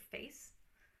in front of your face?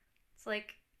 It's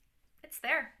like, it's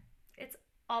there. It's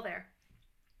all there.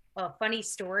 A funny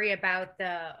story about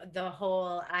the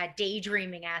whole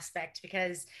daydreaming aspect,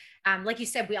 because like you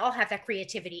said, we all have that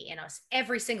creativity in us,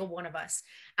 every single one of us.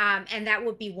 And that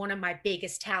would be one of my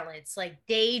biggest talents, like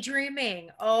daydreaming.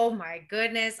 Oh my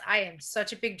goodness. I am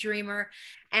such a big dreamer,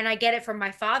 and I get it from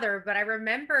my father. But I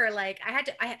remember like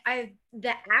I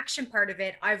the action part of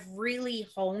it, I've really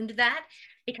honed that,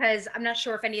 because I'm not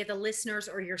sure if any of the listeners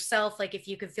or yourself, like if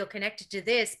you could feel connected to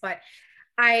this, but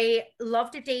I love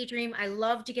to daydream. I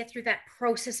love to get through that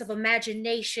process of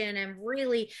imagination and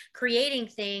really creating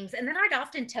things. And then I'd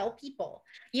often tell people,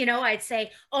 I'd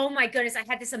say, oh my goodness, I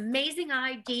had this amazing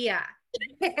idea.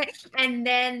 And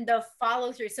then the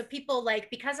follow through. So people like,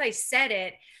 because I said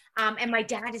it, and my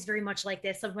dad is very much like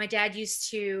this. So my dad used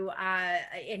to,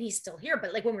 and he's still here,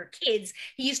 but like when we were kids,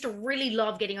 he used to really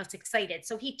love getting us excited.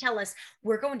 So he'd tell us,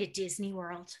 we're going to Disney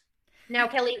World. Now,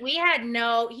 Kelly, he had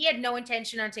no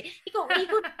intention on saying, he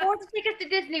could afford to take us to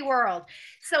Disney World.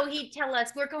 So he'd tell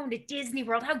us, we're going to Disney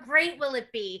World. How great will it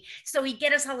be? So he'd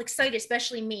get us all excited,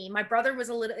 especially me. My brother is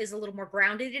a little more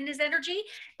grounded in his energy,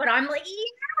 but I'm like,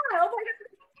 yeah, oh my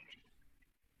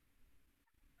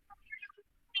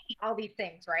God. All these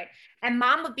things, right? And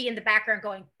mom would be in the background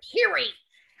going, period.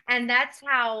 And that's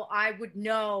how I would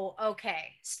know,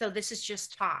 okay, so this is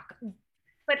just talk.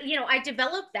 But I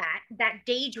developed that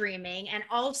daydreaming, and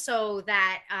also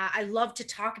that I love to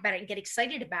talk about it and get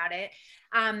excited about it.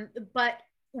 But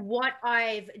what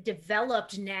I've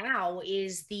developed now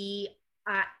is the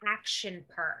action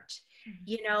part,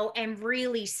 and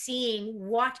really seeing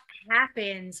what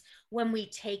happens when we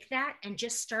take that and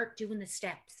just start doing the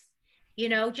steps.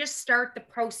 Just start the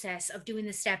process of doing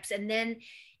the steps, and then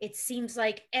it seems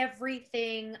like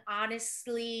everything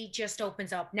honestly just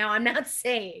opens up. Now, I'm not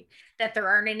saying that there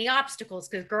aren't any obstacles,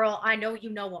 because girl, I know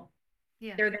them.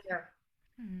 Yeah. They're there.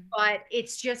 Mm-hmm. But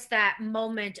it's just that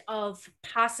moment of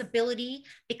possibility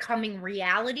becoming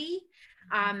reality.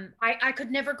 I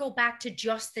could never go back to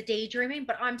just the daydreaming,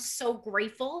 but I'm so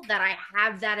grateful that I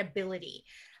have that ability.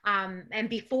 And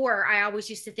before, I always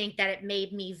used to think that it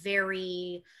made me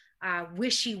very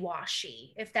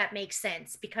wishy-washy, if that makes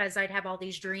sense, because I'd have all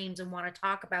these dreams and want to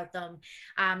talk about them,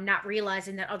 not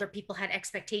realizing that other people had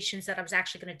expectations that I was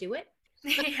actually going to do it.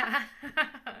 Yeah.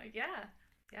 Yeah.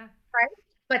 Yeah. Right.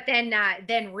 But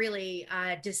then really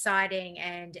deciding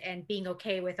and being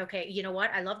okay with, okay, you know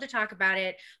what, I love to talk about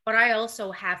it, but I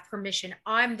also have permission.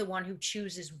 I'm the one who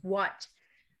chooses what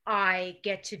I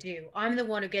get to do. I'm the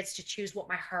one who gets to choose what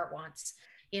my heart wants.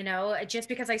 Just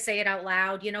because I say it out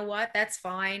loud, you know what, that's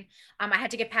fine. I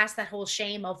had to get past that whole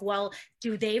shame of, well,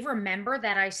 do they remember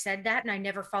that I said that and I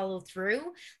never followed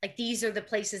through? Like, these are the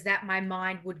places that my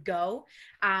mind would go.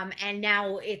 And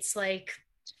now it's like,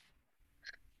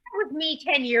 was me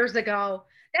 10 years ago.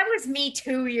 That was me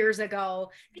 2 years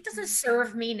ago. It doesn't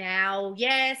serve me now.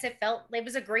 Yes, it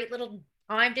was a great little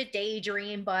time to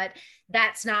daydream, but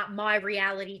that's not my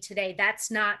reality today.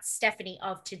 That's not Stephanie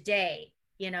of today,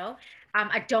 you know?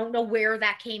 I don't know where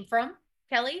that came from,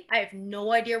 Kelly. I have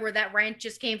no idea where that rant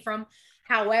just came from.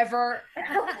 However,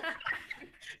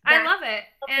 I love it.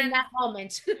 in And that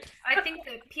moment. I think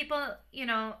that people,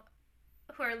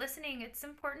 who are listening, it's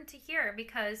important to hear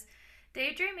because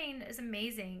daydreaming is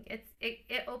amazing.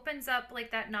 It opens up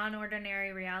like that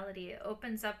non-ordinary reality. It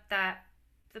opens up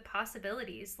the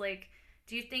possibilities. Like,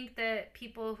 do you think that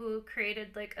people who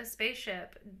created like a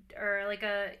spaceship or like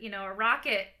a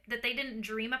rocket that they didn't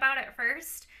dream about at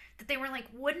first, that they were like,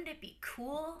 wouldn't it be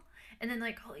cool? And then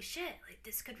like, holy shit, like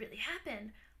this could really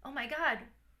happen. Oh my god,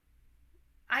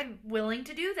 I'm willing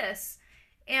to do this.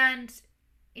 And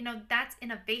that's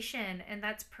innovation and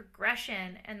that's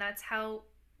progression and that's how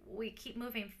we keep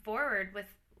moving forward with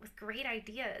great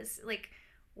ideas. Like,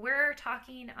 we're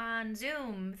talking on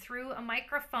Zoom through a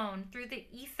microphone through the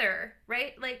ether,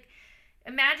 right? Like,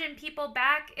 imagine people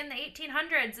back in the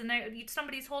 1800s and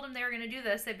somebody told them they were going to do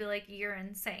this, they'd be like, you're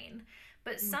insane.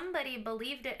 But somebody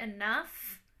believed it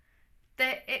enough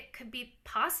that it could be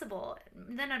possible.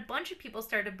 And then a bunch of people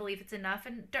started to believe it's enough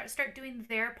and start doing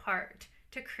their part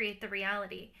to create the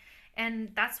reality.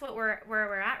 And that's where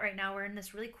we're at right now. We're in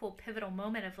this really cool pivotal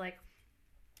moment of like,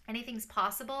 anything's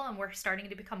possible, and we're starting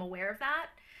to become aware of that.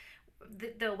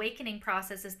 The awakening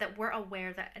process is that we're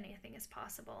aware that anything is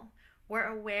possible. We're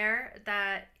aware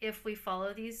that if we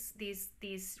follow these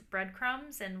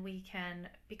breadcrumbs and we can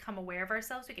become aware of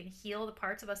ourselves, we can heal the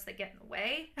parts of us that get in the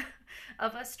way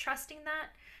of us trusting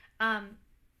that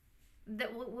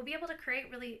we'll be able to create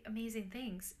really amazing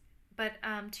things. But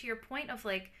to your point of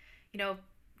like,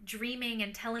 dreaming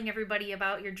and telling everybody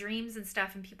about your dreams and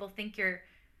stuff, and people think you're,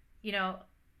 maybe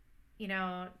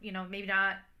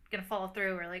not gonna follow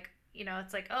through, or like,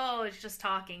 it's like, oh, it's just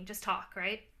talking, just talk,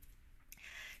 right?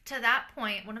 To that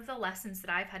point, one of the lessons that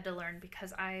I've had to learn,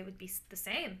 because I would be the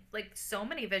same, like so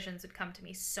many visions would come to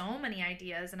me, so many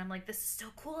ideas, and I'm like, this is so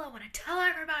cool, I want to tell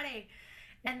everybody.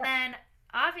 And then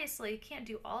obviously you can't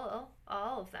do all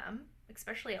of them,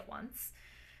 especially at once.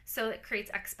 So it creates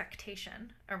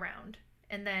expectation around,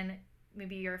 and then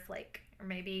maybe you're a flake, or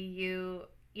maybe you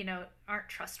aren't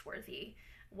trustworthy,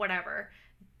 whatever,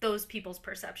 those people's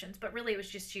perceptions. But really it was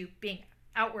just you being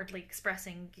outwardly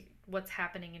expressing what's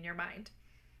happening in your mind.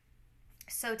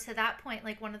 So to that point,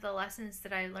 like, one of the lessons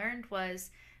that I learned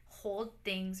was hold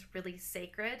things really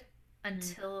sacred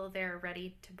until they're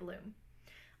ready to bloom,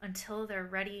 until they're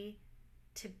ready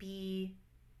to be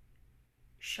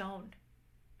shown.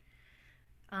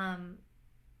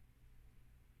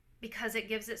 Because it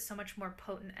gives it so much more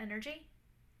potent energy.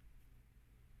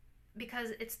 Because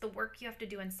it's the work you have to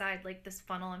do inside, like this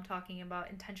funnel I'm talking about: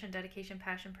 intention, dedication,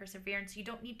 passion, perseverance. You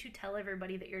don't need to tell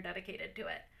everybody that you're dedicated to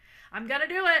it. I'm gonna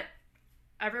do it.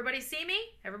 Everybody see me?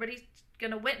 Everybody's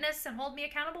gonna witness and hold me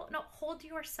accountable? No, hold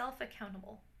yourself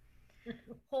accountable.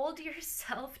 Hold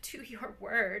yourself to your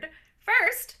word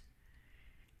first.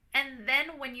 And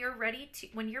then when you're ready to,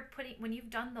 when you've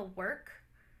done the work,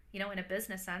 in a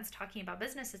business sense, talking about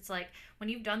business, it's like when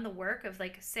you've done the work of,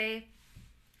 like, say,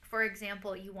 for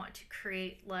example, you want to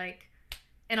create like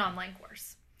an online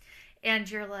course,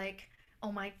 and you're like,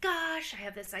 oh my gosh, I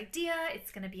have this idea.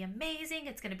 It's going to be amazing.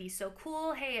 It's going to be so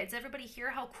cool. Hey, does everybody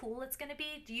hear how cool it's going to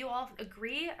be? Do you all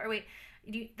agree? Or wait,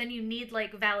 then you need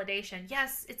like validation.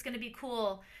 Yes, it's going to be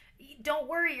cool. Don't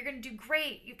worry, you're going to do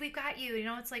great. We've got you.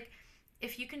 It's like,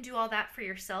 if you can do all that for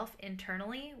yourself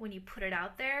internally, when you put it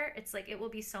out there, it's like it will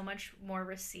be so much more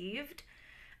received.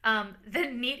 Yeah,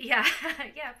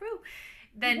 woo.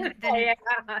 Then yeah.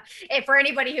 And for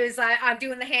anybody who's I'm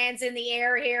doing the hands in the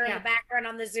air here in Yeah. the background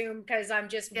on the Zoom, because I'm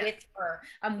just Yeah. with her.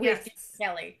 I'm with you, Yes.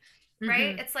 Kelly.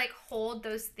 Right? It's like, hold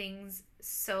those things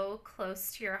so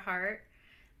close to your heart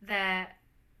that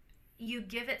you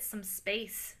give it some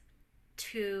space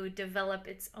to develop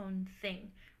its own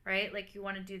thing, right? Like you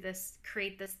want to do this,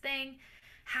 create this thing,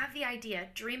 have the idea,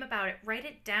 dream about it, write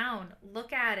it down,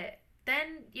 look at it.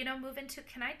 Then, move into,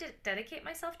 can I dedicate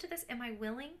myself to this? Am I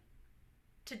willing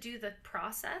to do the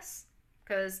process?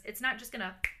 Because it's not just going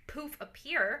to poof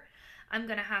appear. I'm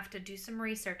going to have to do some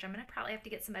research. I'm going to probably have to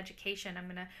get some education. I'm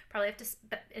going to probably have to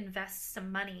invest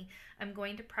some money. I'm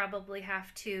going to probably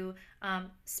have to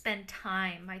spend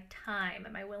time, my time.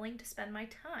 Am I willing to spend my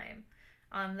time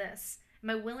on this? Am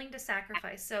I willing to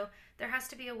sacrifice? So there has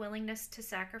to be a willingness to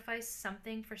sacrifice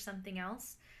something for something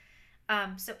else.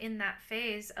 So in that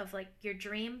phase of like your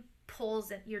dream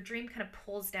kind of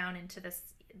pulls down into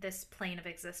this plane of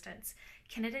existence.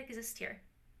 Can it exist here?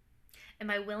 Am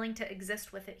I willing to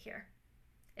exist with it here?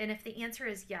 And if the answer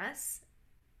is yes,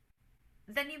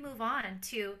 then you move on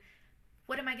to,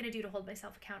 what am I going to do to hold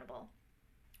myself accountable?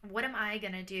 What am I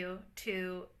going to do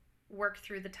to work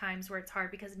through the times where it's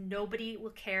hard? Because nobody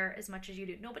will care as much as you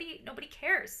do. Nobody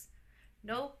cares.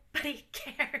 Nobody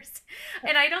cares.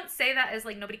 And I don't say that as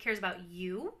like nobody cares about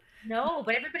you. No,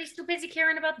 but everybody's too busy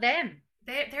caring about them.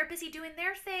 They're busy doing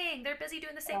their thing. They're busy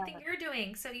doing the same thing you're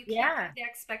doing. So you can't Yeah. have the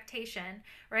expectation,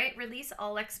 right? Release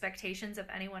all expectations of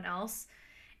anyone else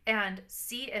and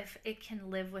see if it can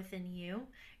live within you.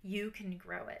 You can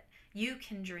grow it. You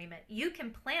can dream it. You can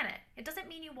plan it. It doesn't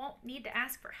mean you won't need to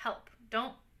ask for help.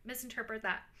 Don't misinterpret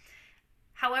that.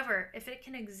 However, if it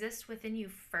can exist within you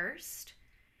first,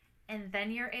 and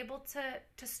then you're able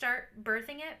to start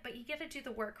birthing it, but you got to do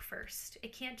the work first.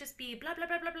 It can't just be blah blah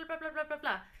blah blah blah blah blah blah blah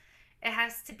blah. It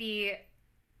has to be,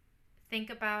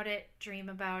 think about it, dream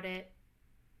about it,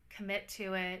 commit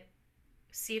to it,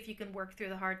 see if you can work through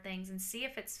the hard things, and see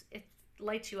if it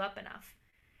lights you up enough,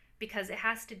 because it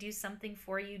has to do something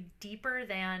for you deeper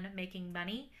than making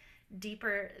money,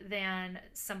 deeper than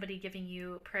somebody giving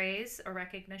you praise or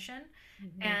recognition,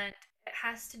 and it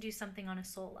has to do something on a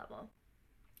soul level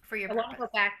for your I want to purpose.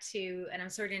 go back to, and I'm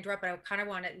sorry to interrupt, but I kind of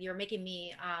want to, you're making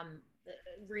me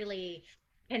really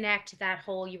connect that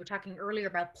whole, you were talking earlier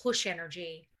about push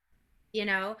energy,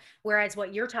 whereas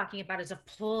what you're talking about is a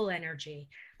pull energy.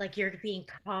 Like you're being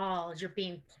called, you're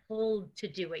being pulled to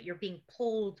do it, you're being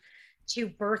pulled to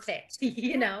birth it,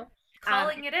 Yeah, Um,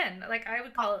 calling it in, like I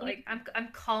would call it, like I'm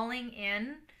calling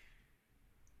in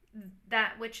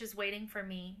that which is waiting for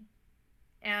me,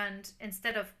 and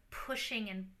instead of pushing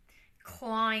and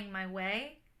clawing my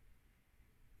way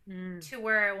mm, to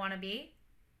where I want to be,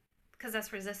 because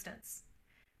that's resistance.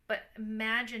 But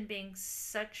imagine being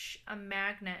such a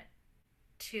magnet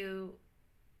to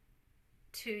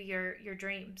your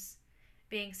dreams,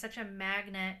 being such a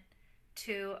magnet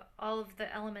to all of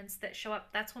the elements that show up.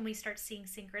 That's when we start seeing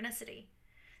synchronicity.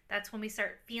 That's when we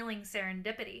start feeling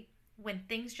serendipity. When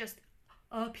things just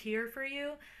appear for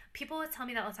you. People would tell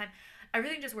me that all the time.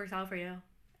 Everything just works out for you.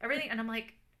 Everything, and I'm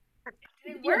like, I'm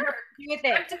doing you work. work with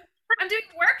I'm, it. do- I'm doing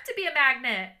work to be a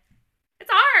magnet.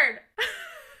 It's hard.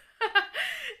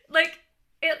 Like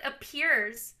it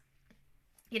appears,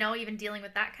 even dealing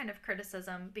with that kind of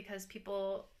criticism, because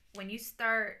people, when you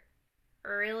start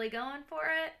really going for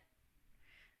it,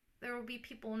 there will be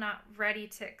people not ready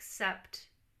to accept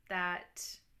that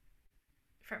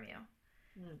from you.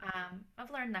 Mm,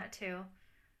 I've learned that too.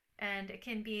 And it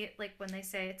can be like when they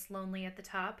say it's lonely at the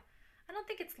top. I don't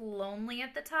think it's lonely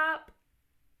at the top.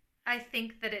 I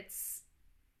think that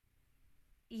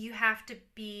you have to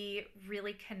be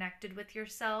really connected with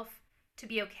yourself to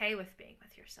be okay with being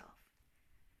with yourself.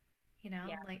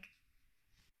 yeah. Like,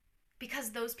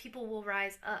 because those people will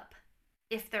rise up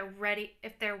if they're ready,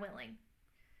 if they're willing,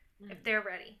 if Mm, they're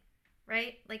ready,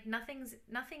 right? Like nothing's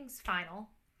final.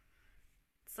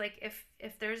 It's like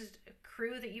if there's a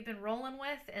crew that you've been rolling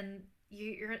with and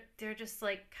they're just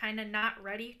like kind of not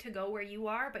ready to go where you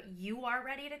are, but you are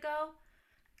ready to go,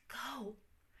 go.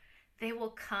 They will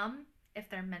come if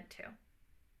they're meant to.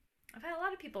 I've had a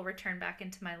lot of people return back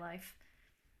into my life,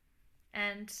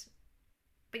 and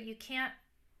but you can't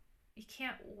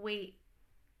wait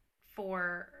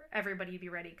for everybody to be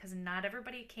ready, because not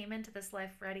everybody came into this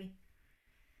life ready.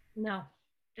 no.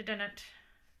 They didn't.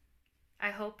 I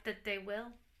hope that they will,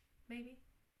 maybe,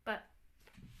 but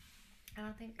I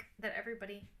don't think that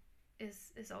everybody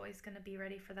is always going to be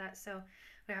ready for that. So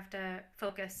we have to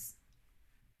focus,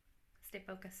 stay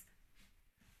focused.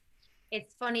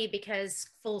 It's funny because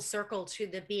full circle to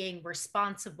the being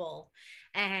responsible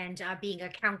and being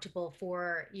accountable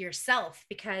for yourself,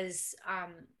 because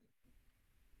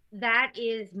that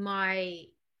is my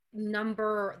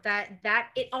number, that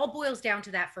it all boils down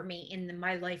to that for me in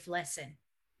my life lesson,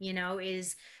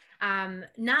 is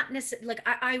Not necessarily like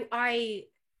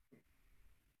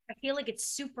I feel like it's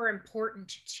super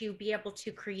important to be able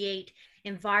to create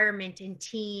environment in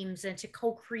teams and to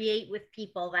co-create with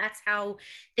people. That's how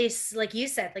this, like you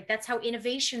said, like that's how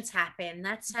innovations happen.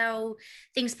 That's how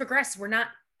things progress. We're not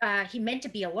he meant to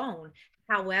be alone.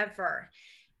 However,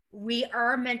 we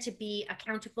are meant to be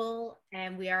accountable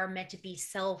and we are meant to be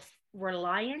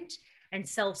self-reliant and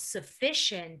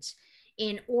self-sufficient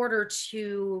in order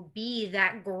to be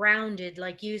that grounded,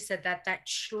 like you said, that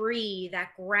tree, that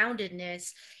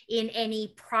groundedness in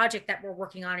any project that we're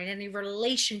working on, in any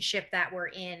relationship that we're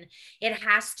in. It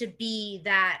has to be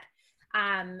that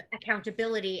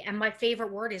accountability. And my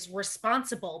favorite word is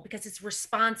responsible, because it's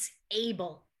response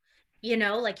able.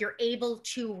 Like you're able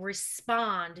to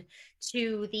respond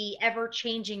to the ever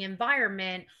changing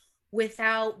environment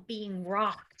without being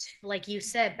rocked, like you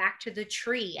said, back to the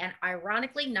tree. And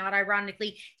ironically, not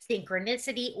ironically,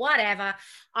 synchronicity, whatever,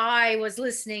 I was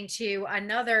listening to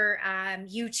another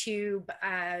YouTube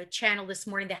channel this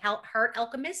morning, the Heart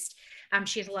Alchemist.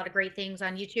 She has a lot of great things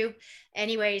on YouTube.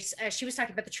 Anyways, she was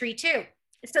talking about the tree too.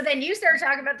 So then you started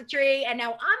talking about the tree, and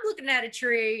now I'm looking at a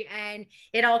tree, and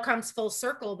it all comes full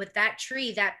circle. But that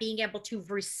tree, that being able to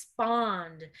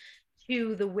respond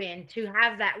to the wind, to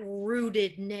have that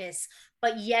rootedness,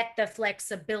 but yet the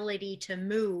flexibility to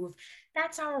move.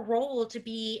 That's our role, to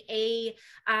be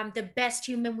the best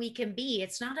human we can be.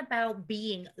 It's not about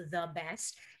being the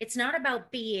best. It's not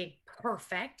about being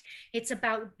perfect. It's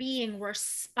about being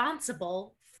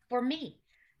responsible for me.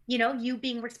 You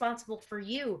being responsible for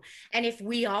you. And if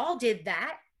we all did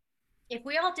that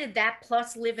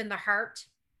plus live in the heart,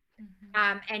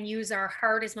 and use our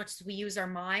heart as much as we use our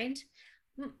mind,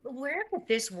 where could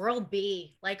this world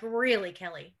be? Like, really,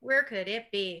 Kelly, where could it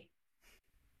be?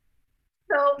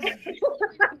 So,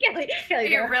 Are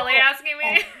you really asking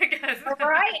me? All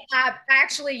right.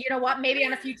 Actually, you know what? Maybe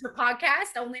on a future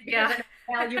podcast, only because of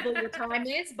how valuable your time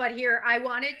is. But here, I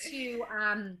wanted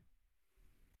to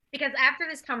because after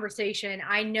this conversation,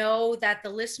 I know that the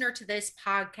listener to this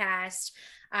podcast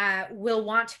will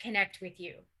want to connect with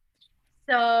you.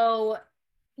 So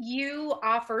you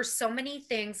offer so many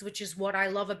things, which is what I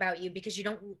love about you, because you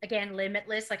don't, again,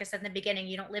 limitless. Like I said in the beginning,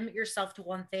 you don't limit yourself to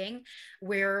one thing.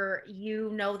 Where you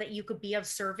know that you could be of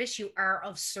service, you are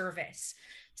of service.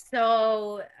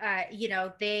 So,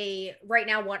 they right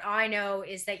now, what I know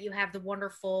is that you have the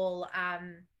wonderful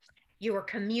your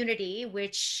community,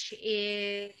 which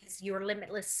is your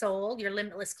Limitless Soul, your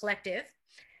Limitless Collective.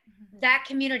 That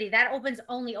community that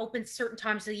only opens certain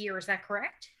times of the year. Is that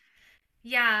correct?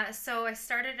 Yeah, so I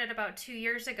started it about 2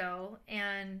 years ago,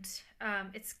 and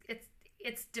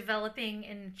it's developing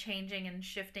and changing and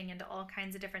shifting into all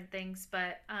kinds of different things.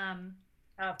 But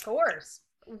Of course.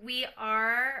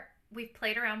 we've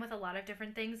played around with a lot of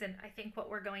different things, and I think what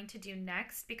we're going to do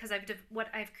next, because what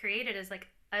I've created is like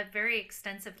a very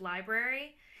extensive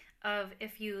library of,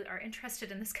 if you are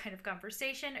interested in this kind of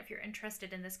conversation, if you're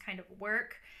interested in this kind of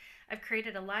work, I've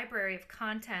created a library of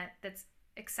content that's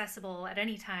accessible at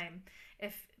any time.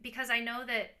 If Because I know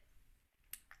that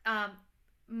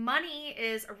money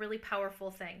is a really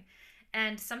powerful thing,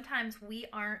 and sometimes we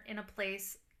aren't in a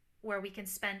place where we can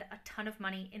spend a ton of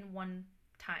money in one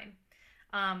time.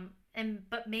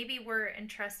 But maybe we're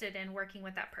interested in working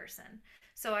with that person.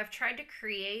 So I've tried to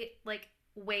create like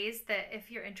ways that if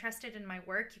you're interested in my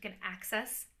work, you can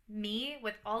access me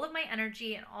with all of my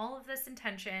energy and all of this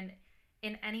intention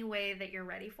in any way that you're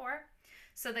ready for.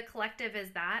 So the collective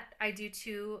is that I do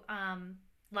two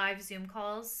live Zoom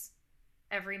calls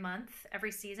every month,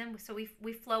 every season. So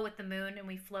we flow with the moon, and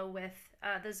we flow with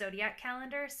the zodiac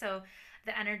calendar. So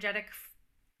the energetic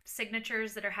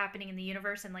signatures that are happening in the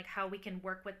universe, and like how we can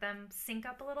work with them sync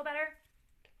up a little better.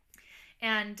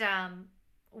 And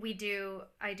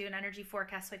I do an energy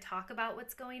forecast. So I talk about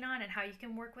what's going on and how you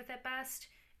can work with it best,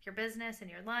 your business and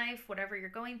your life, whatever you're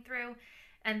going through.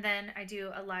 And then I do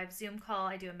a live Zoom call.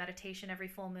 I do a meditation every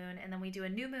full moon. And then we do a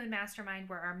new moon mastermind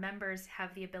where our members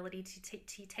have the ability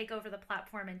to take over the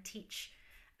platform and teach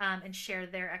and share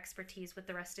their expertise with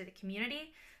the rest of the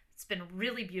community. It's been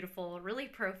really beautiful, really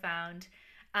profound.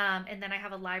 And then I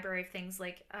have a library of things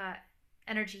like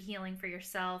energy healing for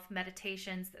yourself,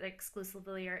 meditations that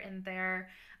exclusively are in there,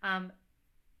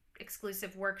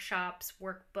 exclusive workshops,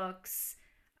 workbooks,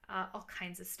 all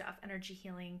kinds of stuff, energy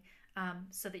healing,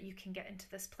 so that you can get into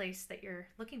this place that you're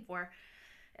looking for.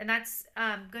 And that's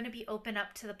going to be open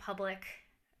up to the public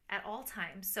at all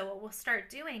times. So what we'll start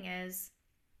doing is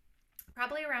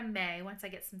probably around May, once I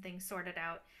get some things sorted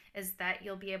out, is that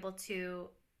you'll be able to,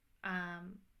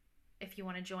 if you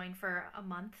want to join for a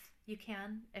month, you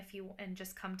can. And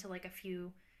just come to like a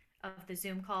few of the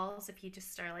Zoom calls if you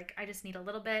just are like, I just need a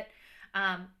little bit.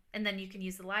 And then you can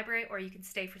use the library, or you can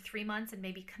stay for 3 months and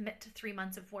maybe commit to 3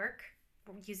 months of work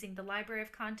using the library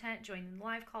of content, joining the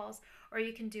live calls, or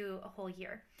you can do a whole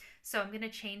year. So I'm going to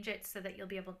change it so that you'll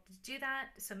be able to do that.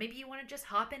 So maybe you want to just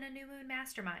hop in a New Moon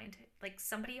Mastermind, like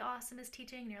somebody awesome is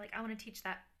teaching and you're like, I want to teach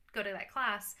that, go to that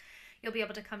class. You'll be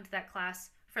able to come to that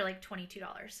class for like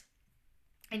 $22,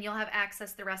 and you'll have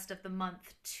access the rest of the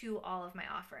month to all of my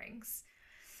offerings.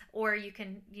 Or you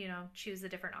can, choose the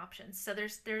different options. So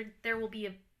there will be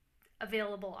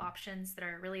available options that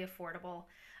are really affordable.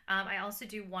 I also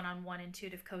do one-on-one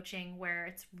intuitive coaching where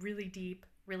it's really deep,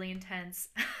 really intense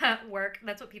work.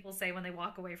 That's what people say when they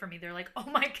walk away from me. They're like, "Oh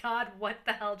my God, what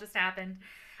the hell just happened?"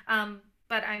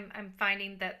 But I'm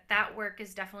finding that work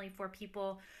is definitely for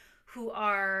people who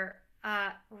are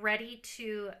ready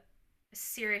to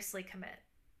seriously commit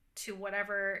to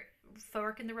whatever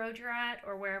fork in the road you're at,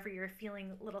 or wherever you're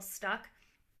feeling a little stuck.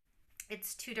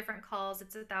 It's 2 different calls.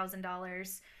 It's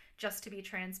 $1,000, just to be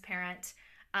transparent.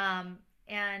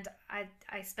 And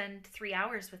I spend 3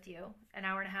 hours with you, an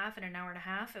hour and a half and an hour and a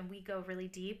half, and we go really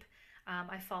deep.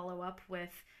 I follow up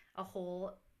with a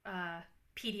whole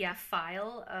PDF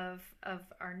file of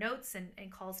our notes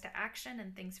and calls to action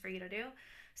and things for you to do.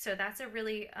 So that's a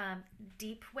really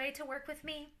deep way to work with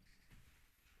me.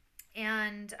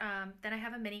 And then I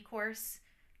have a mini course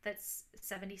that's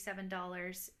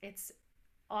 $77. It's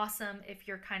awesome if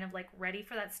you're kind of like ready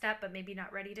for that step, but maybe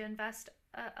not ready to invest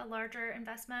a larger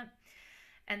investment.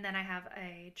 And then I have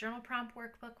a journal prompt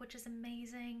workbook, which is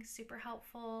amazing, super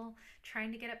helpful,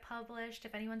 trying to get it published.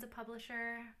 If anyone's a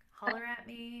publisher, holler at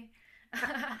me.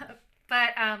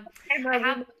 But I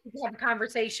have a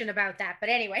conversation about that. But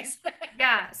anyways,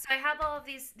 yeah. So I have all of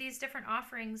these different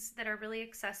offerings that are really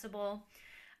accessible.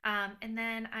 And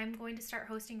then I'm going to start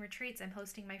hosting retreats. I'm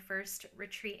hosting my first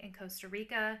retreat in Costa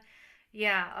Rica.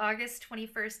 Yeah, August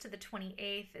 21st to the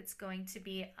 28th. It's going to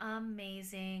be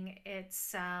amazing.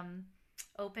 It's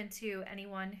open to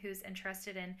anyone who's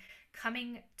interested in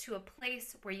coming to a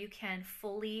place where you can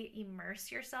fully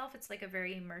immerse yourself. It's like a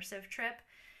very immersive trip.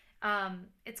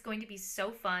 It's going to be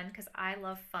so fun because I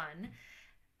love fun.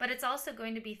 But it's also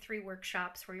going to be 3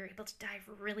 workshops where you're able to dive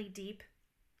really deep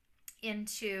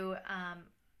into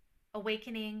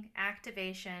awakening,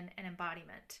 activation, and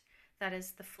embodiment. That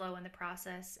is the flow in the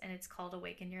process, and it's called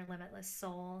Awaken Your Limitless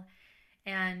Soul.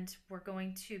 And we're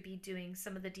going to be doing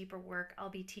some of the deeper work. I'll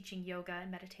be teaching yoga and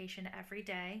meditation every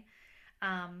day.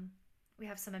 We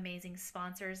have some amazing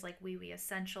sponsors like Wee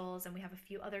Essentials, and we have a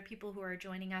few other people who are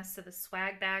joining us. So the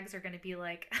swag bags are going to be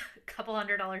like a couple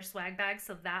 $100 swag bags.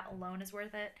 So that alone is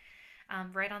worth it.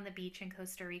 Right on the beach in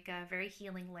Costa Rica, very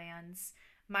healing lands.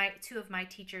 2 of my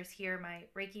teachers here, my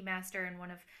Reiki master and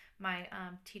one of my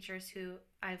teachers who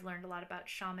I've learned a lot about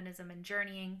shamanism and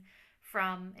journeying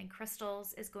from and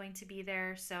crystals, is going to be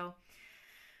there. So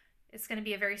it's going to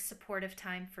be a very supportive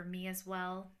time for me as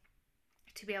well,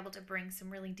 to be able to bring some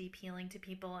really deep healing to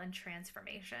people and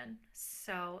transformation.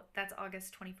 So that's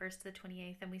August 21st to the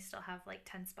 28th, and we still have like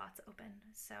 10 spots open.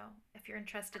 So if you're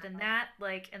interested in that,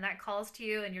 and that calls to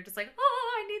you and you're just like, oh,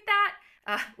 I need that,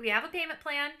 we have a payment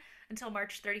plan until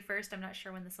March 31st. I'm not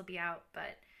sure when this will be out,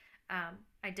 but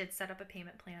I did set up a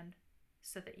payment plan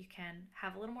so that you can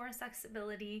have a little more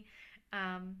accessibility.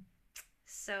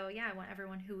 So yeah, I want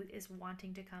everyone who is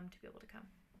wanting to come to be able to come.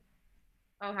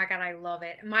 Oh my God, I love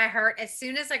it. My heart, as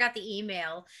soon as I got the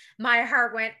email, my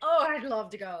heart went, oh, I'd love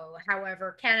to go.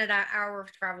 However, Canada, our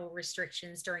travel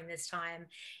restrictions during this time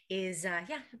is, a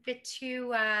bit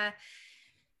too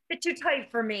tight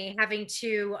for me, having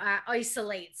to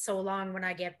isolate so long when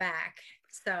I get back.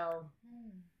 So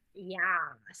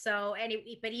yeah. So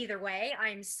anyway, but either way,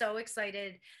 I'm so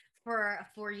excited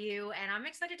for you, and I'm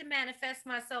excited to manifest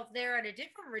myself there at a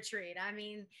different retreat. I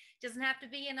mean, it doesn't have to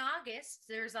be in August.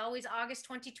 There's always August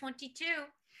 2022.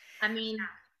 I mean,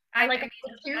 I like to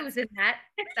choose in that.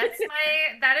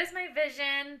 That is my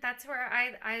vision. That's where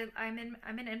I'm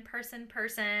an in-person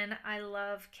person. I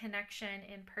love connection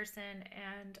in person,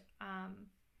 and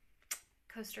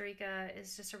Costa Rica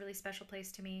is just a really special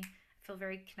place to me. I feel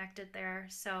very connected there.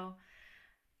 So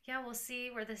yeah, we'll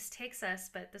see where this takes us,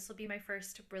 but this will be my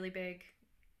first really big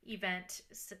event,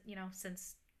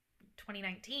 since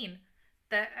 2019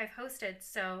 that I've hosted.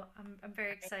 So I'm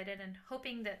very excited and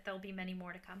hoping that there'll be many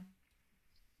more to come.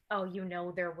 Oh,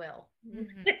 there will,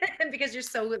 because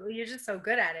you're just so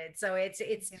good at it. So it's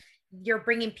you're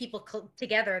bringing people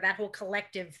together, that whole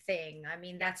collective thing. I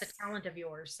mean, that's a talent of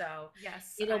yours. So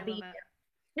yes, it'll be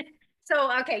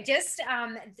So, okay,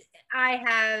 I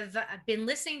have been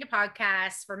listening to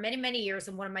podcasts for many, many years,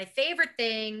 and one of my favorite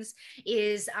things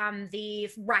is the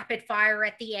rapid fire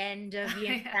at the end of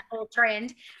Yeah. that whole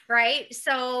trend, right?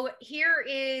 So here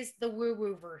is the woo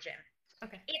woo version.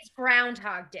 Okay. It's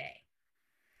Groundhog Day,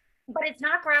 but it's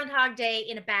not Groundhog Day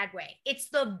in a bad way. It's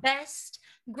the best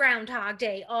Groundhog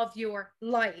Day of your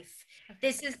life. Okay.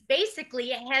 This is basically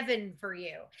heaven for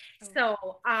you. Oh.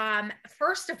 So,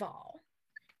 first of all,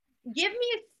 give me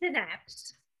a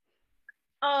synapse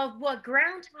of what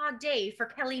Groundhog Day for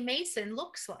Kelly Mason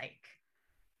looks like.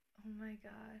 Oh my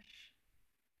gosh.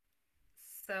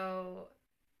 So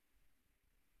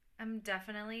I'm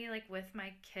definitely like with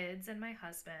my kids and my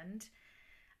husband.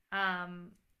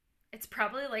 Um, it's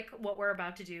probably like what we're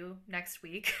about to do next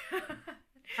week.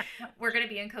 We're gonna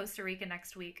be in Costa Rica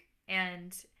next week,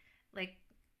 and like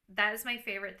that is my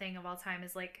favorite thing of all time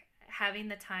is like having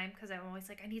the time because I'm always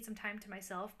like I need some time to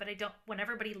myself, but I don't. When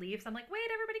everybody leaves, I'm like, wait,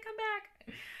 everybody come back.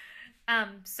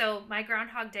 So my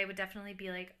Groundhog Day would definitely be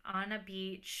like on a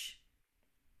beach,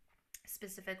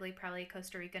 specifically probably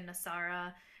Costa Rica,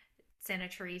 Nasara, Santa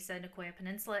Teresa, Nicoya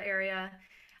Peninsula area.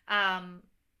 Um,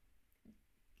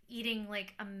 Eating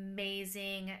like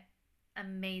amazing,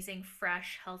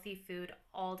 fresh, healthy food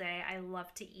all day. I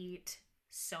love to eat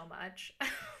so much.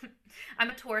 I'm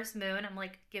a Taurus moon. I'm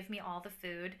like, give me all the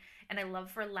food. And I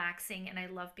love relaxing and I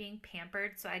love being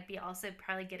pampered. So I'd be also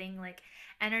probably getting like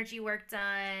energy work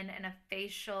done and a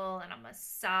facial and a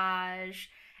massage.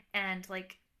 And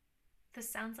like, this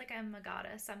sounds like I'm a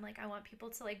goddess. I'm like, I want people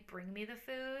to like bring me the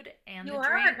food and You the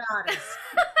are a drink. goddess.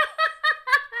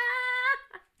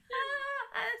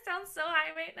 It sounds so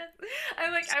high maintenance.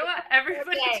 I'm like, I want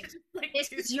everybody to Okay, just like this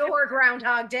do is that. your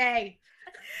Groundhog Day.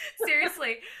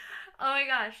 Seriously. Oh my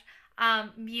gosh.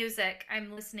 Music.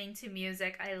 I'm listening to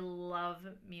music. I love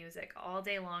music all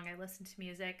day long. I listen to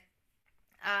music.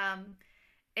 Um,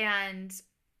 and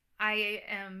I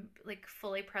am like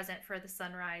fully present for the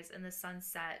sunrise and the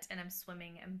sunset, and I'm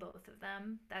swimming in both of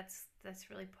them. That's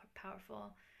really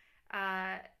powerful.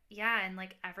 Uh, yeah, and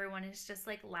like everyone is just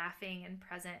like laughing and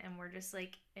present, and we're just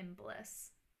like in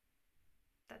bliss.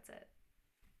 That's it.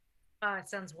 Oh, it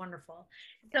sounds wonderful.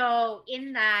 Yeah. So,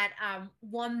 in that,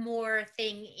 one more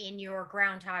thing in your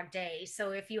Groundhog Day.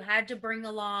 So, if you had to bring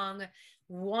along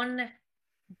one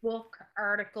book,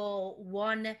 article,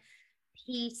 one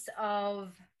piece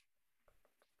of,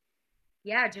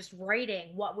 yeah, just writing,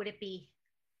 what would it be?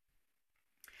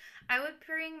 I would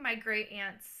bring my great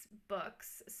aunt's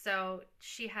books. So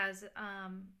she has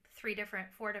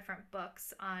four different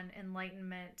books on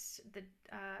enlightenment,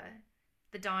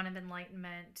 the dawn of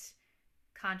enlightenment,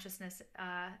 consciousness,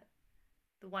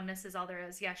 the oneness is all there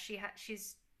is. Yeah,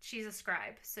 she's a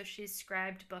scribe, so she's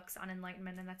scribed books on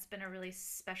enlightenment, and that's been a really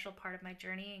special part of my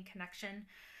journey and connection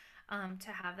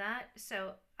to have that.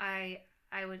 So I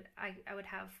would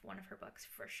have one of her books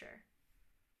for sure.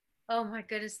 Oh my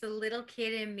goodness, the little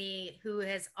kid in me who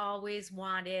has always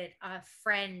wanted a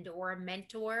friend or a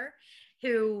mentor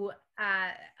who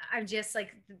I'm just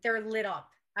like, they're lit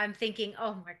up. I'm thinking,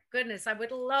 oh my goodness, I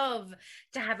would love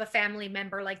to have a family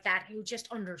member like that who just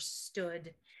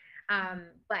understood.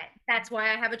 But that's why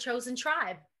I have a chosen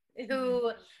tribe Mm-hmm.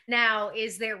 who now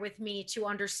is there with me to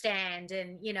understand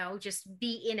and, just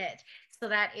be in it. So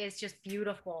that is just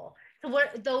beautiful. So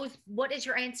what is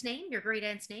your aunt's name, your great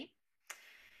aunt's name?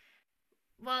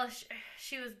 Well,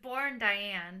 she was born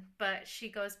Diane, but she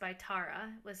goes by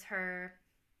Tara, was her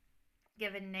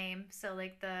given name. So,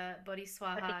 like the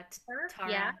Bodhiswaha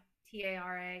Yeah. Tara,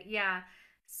 Tara. Yeah.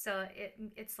 So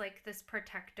it's like this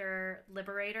protector,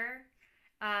 liberator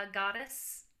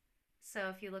goddess. So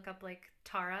if you look up like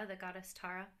Tara, the goddess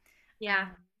Tara, Yeah.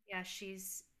 yeah,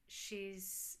 she's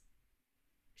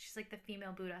like the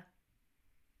female Buddha.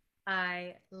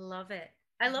 I love it.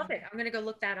 I love Hmm. it. I'm going to go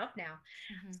look that up now.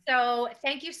 Hmm. So,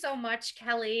 thank you so much,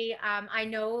 Kelly. I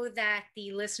know that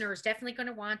the listener is definitely going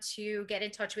to want to get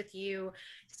in touch with you.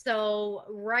 So,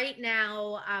 right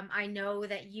now, I know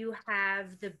that you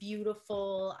have the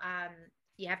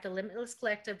Limitless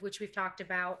Collective, which we've talked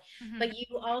about, Hmm. but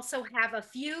you also have a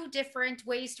few different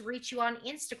ways to reach you on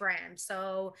Instagram.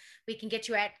 So, we can get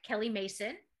you at Kelly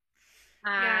Mason.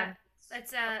 Yeah, Um,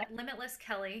 it's Limitless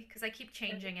Kelly because I keep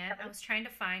changing it. I Kelly. was trying to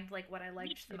find like what I Me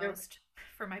liked the too. most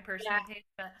for my Yeah. personal page,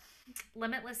 but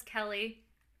Limitless Kelly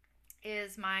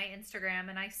is my Instagram,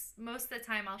 and most of the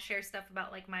time I'll share stuff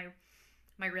about like my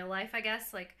real life, I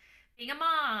guess, like being a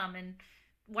mom and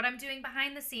what I'm doing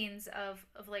behind the scenes of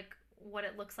like what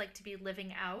it looks like to be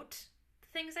living out the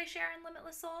things I share in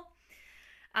Limitless Soul.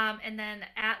 And then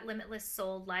at Limitless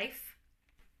Soul Life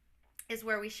is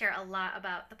where we share a lot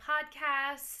about the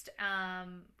podcast,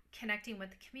 connecting with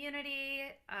the community,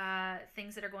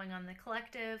 things that are going on in the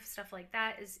collective, stuff like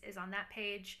that is on that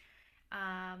page.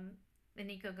 Then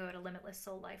you can go to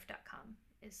limitlesssoullife.com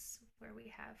is where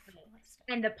we have all that stuff.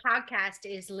 And the podcast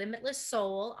is Limitless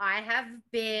Soul. I have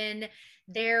been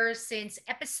there since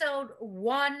episode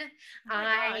 1. Oh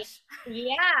my gosh.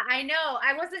 Yeah, I know.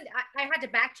 I had to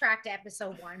backtrack to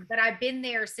episode 1, but I've been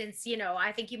there since,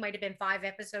 I think you might have been 5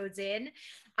 episodes in,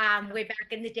 way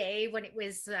back in the day when it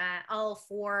was all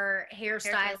for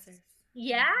hairstyles.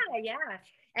 Yeah.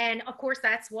 And of course,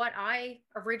 that's what I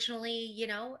originally,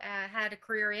 had a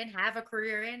career in, have a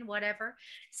career in, whatever.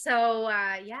 So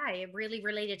it really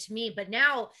related to me. But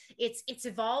now it's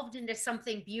evolved into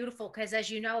something beautiful because, as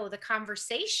you know, the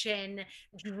conversation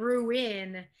drew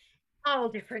in all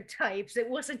different types. It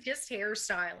wasn't just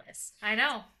hairstylists. I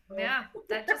know. Yeah,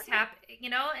 that just happened,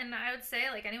 and I would say,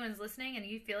 like, anyone's listening and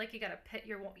you feel like you got to pit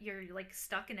you're like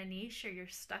stuck in a niche or you're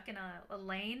stuck in a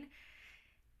lane.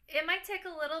 It might take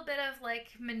a little bit of like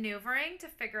maneuvering to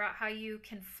figure out how you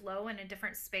can flow in a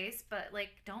different space, but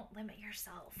like, don't limit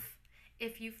yourself.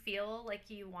 If you feel like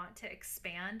you want to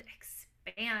expand.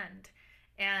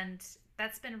 And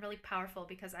that's been really powerful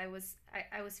because I was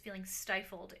feeling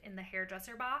stifled in the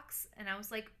hairdresser box, and I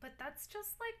was like, but that's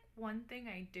just like one thing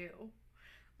I do.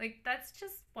 Like, that's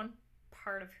just one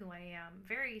part of who I am,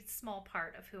 very small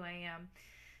part of who I am.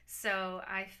 So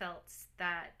I felt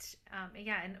that,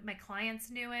 and my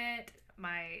clients knew it,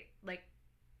 my like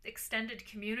extended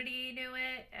community knew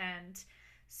it. And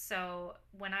so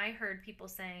when I heard people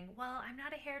saying, well, I'm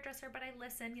not a hairdresser, but I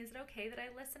listen. Is it okay that I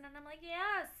listen? And I'm like,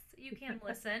 yes, you can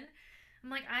listen. I'm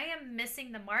like, I am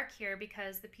missing the mark here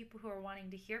because the people who are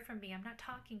wanting to hear from me, I'm not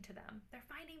talking to them. They're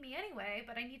finding me anyway,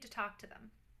 but I need to talk to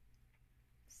them.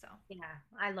 So yeah,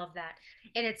 I love that.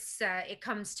 And it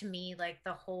comes to me like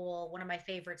one of my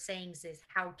favorite sayings is,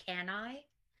 how can I?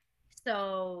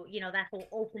 So, that whole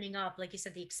opening up, like you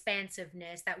said, the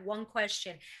expansiveness, that one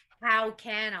question, how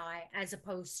can I, as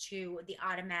opposed to the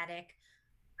automatic,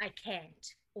 I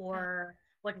can't, or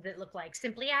what does it look like?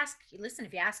 Simply ask. Listen,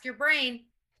 if you ask your brain,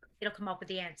 it'll come up with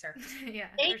the answer. Yeah.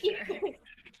 Thank you. Sure.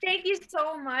 Thank you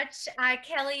so much,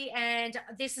 Kelly. And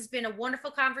this has been a wonderful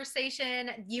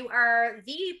conversation. You are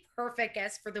the perfect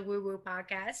guest for the Woo Woo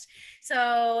podcast.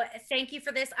 So thank you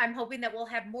for this. I'm hoping that we'll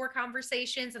have more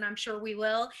conversations, and I'm sure we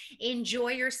will. Enjoy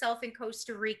yourself in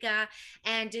Costa Rica.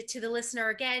 And to the listener,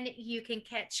 again, you can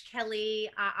catch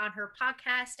Kelly on her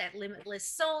podcast at Limitless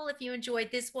Soul. If you enjoyed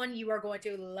this one, you are going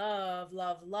to love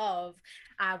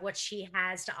what she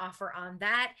has to offer on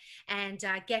that, and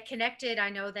get connected.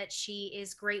 I know that she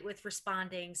is great with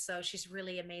responding, so she's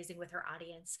really amazing with her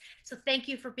audience. So thank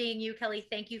you for being you, Kelly.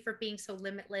 Thank you for being so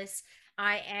limitless.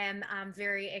 I am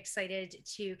very excited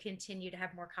to continue to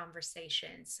have more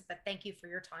conversations, but thank you for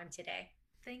your time today.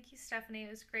 Thank you, Stephanie. It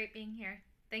was great being here.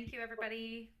 Thank you,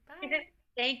 everybody. Bye.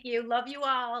 Thank you. Love you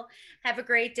all. Have a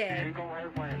great day.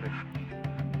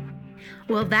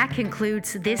 Well, that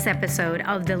concludes this episode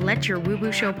of the Let Your Woo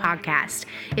Woo Show podcast.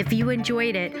 If you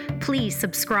enjoyed it, please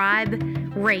subscribe,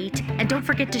 rate, and don't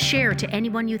forget to share to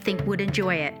anyone you think would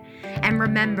enjoy it. And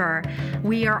remember,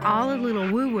 we are all a little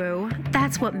woo-woo.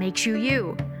 That's what makes you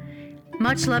you.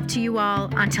 Much love to you all.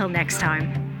 Until next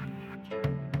time.